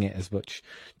feeling it as much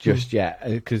just yet,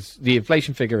 because the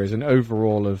inflation figure is an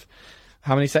overall of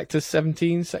how many sectors?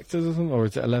 17 sectors or something? Or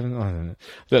is it 11? I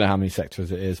don't know how many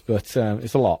sectors it is, but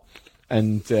it's a lot.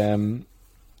 And some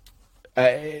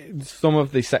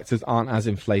of the sectors aren't as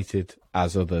inflated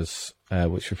as others,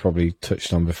 which we probably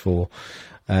touched on before.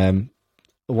 One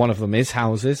of them is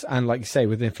houses. And like you say,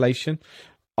 with inflation,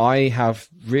 I have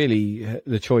really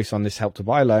the choice on this Help to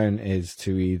Buy loan is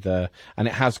to either, and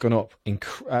it has gone up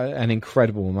an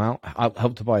incredible amount.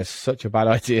 Help to Buy is such a bad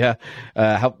idea.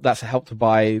 That's a Help to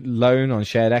Buy loan on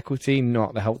shared equity,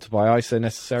 not the Help to Buy ISA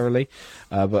necessarily.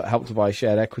 But Help to Buy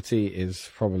shared equity is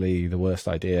probably the worst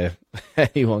idea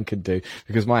anyone could do,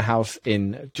 because my house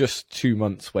in just 2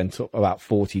 months went up about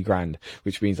 40 grand,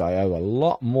 which means I owe a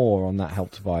lot more on that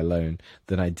Help to Buy loan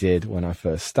than I did when I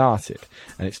first started.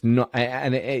 And it's not,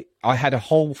 and I had a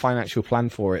whole financial plan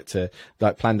for it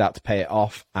planned out to pay it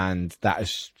off, and that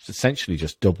has essentially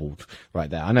just doubled right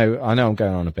there. I know I'm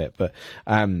going on a bit, but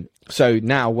so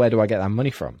now where do I get that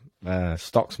money from?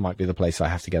 Stocks might be the place I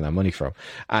have to get that money from.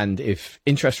 And if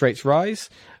interest rates rise,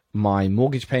 my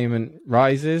mortgage payment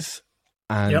rises,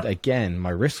 and again, my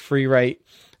risk-free rate,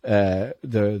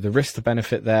 the risk to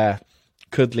benefit there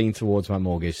could lean towards my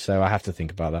mortgage. So I have to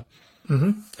think about that.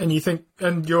 Mm-hmm. And you think,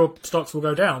 and your stocks will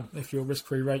go down if your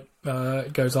risk-free rate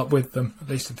goes up with them, at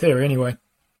least in theory, anyway.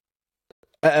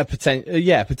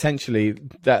 Potentially.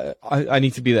 That I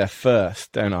need to be there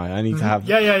first, don't I? I need to have.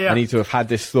 I need to have had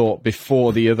this thought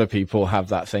before the other people have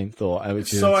that same thought.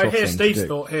 Which is so I hear Steve's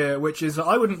thought here, which is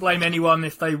I wouldn't blame anyone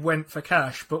if they went for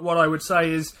cash, but what I would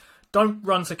say is don't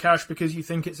run to cash because you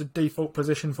think it's a default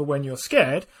position for when you're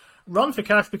scared. Run for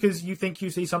cash because you think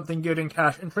you see something good in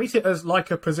cash, and treat it as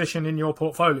like a position in your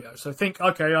portfolio. So think,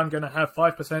 okay, I'm going to have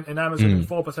 5% in Amazon and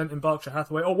 4% in Berkshire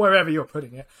Hathaway, or wherever you're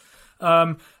putting it.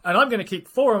 And I'm going to keep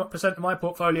 4% of my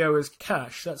portfolio as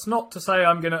cash. That's not to say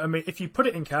I'm going to, if you put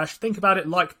it in cash, think about it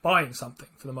like buying something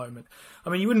for the moment. I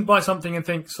mean, you wouldn't buy something and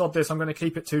think, sod this, I'm going to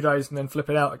keep it 2 days and then flip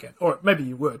it out again. Or maybe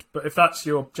you would, but if that's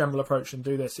your general approach, then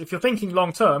do this. If you're thinking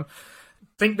long term,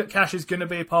 think that cash is going to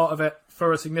be a part of it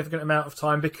for a significant amount of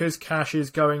time, because cash is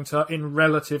going to, in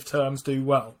relative terms, do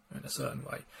well in a certain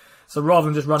way. So rather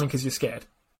than just running because you're scared.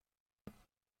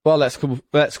 Well, let's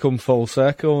come full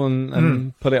circle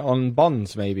and put it on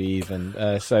bonds, maybe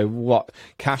even. So what?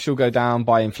 Cash will go down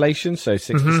by inflation, so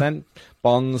 6%.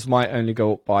 Bonds might only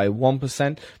go up by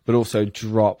 1%, but also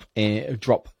drop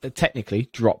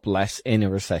less in a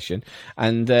recession.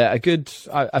 And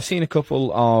I've seen a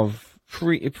couple of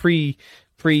pre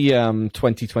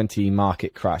 2020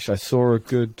 market crash. I saw a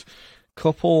good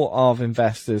couple of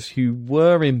investors who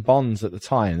were in bonds at the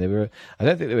time. I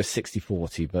don't think they were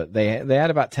 60-40, but they had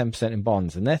about 10% in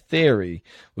bonds. And their theory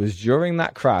was during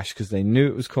that crash, because they knew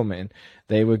it was coming,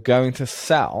 they were going to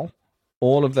sell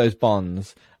all of those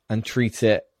bonds and treat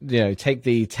it, take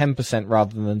the 10%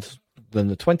 rather than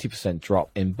the 20%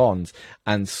 drop in bonds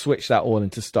and switch that all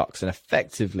into stocks, and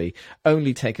effectively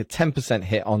only take a 10%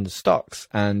 hit on the stocks,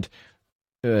 and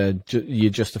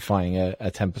you're justifying a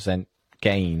 10%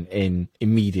 gain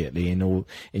immediately in all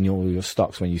your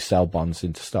stocks when you sell bonds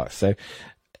into stocks. So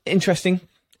interesting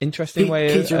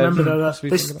way. Key to remember though that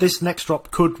this next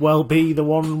drop could well be the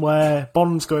one where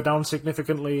bonds go down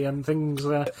significantly and things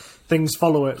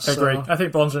follow it. I agree. I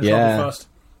think bonds are in trouble first.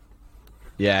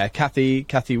 Yeah,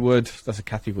 Cathy Wood. That's a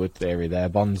Cathy Wood theory there.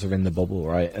 Bonds are in the bubble,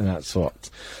 right? And that's what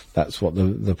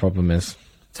the problem is.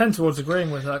 Tend towards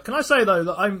agreeing with that. Can I say though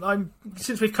that I'm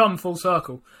since we've come full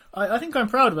circle, I think I'm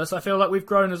proud of us. I feel like we've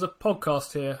grown as a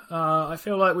podcast here. I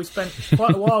feel like we spent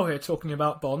quite a while here talking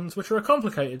about bonds, which are a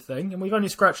complicated thing, and we've only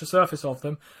scratched the surface of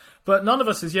them. But none of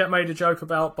us has yet made a joke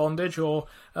about bondage or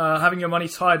having your money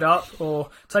tied up or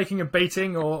taking a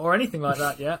beating or anything like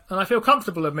that yet. And I feel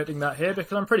comfortable admitting that here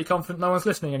because I'm pretty confident no one's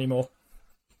listening anymore.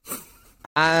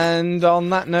 And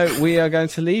on that note, we are going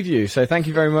to leave you. So thank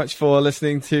you very much for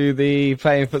listening to the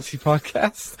Playing Footsie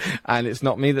podcast. And it's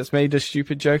not me that's made a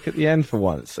stupid joke at the end for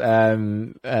once.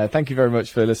 Thank you very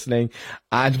much for listening.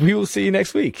 And we will see you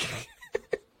next week.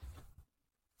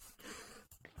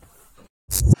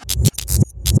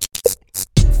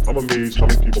 I'm amazed how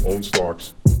many people own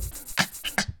stocks.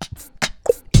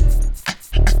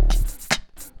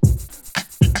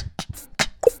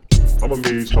 I'm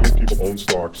amazed how many people own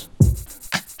stocks.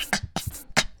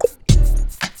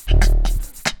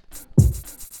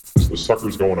 The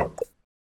sucker's going up.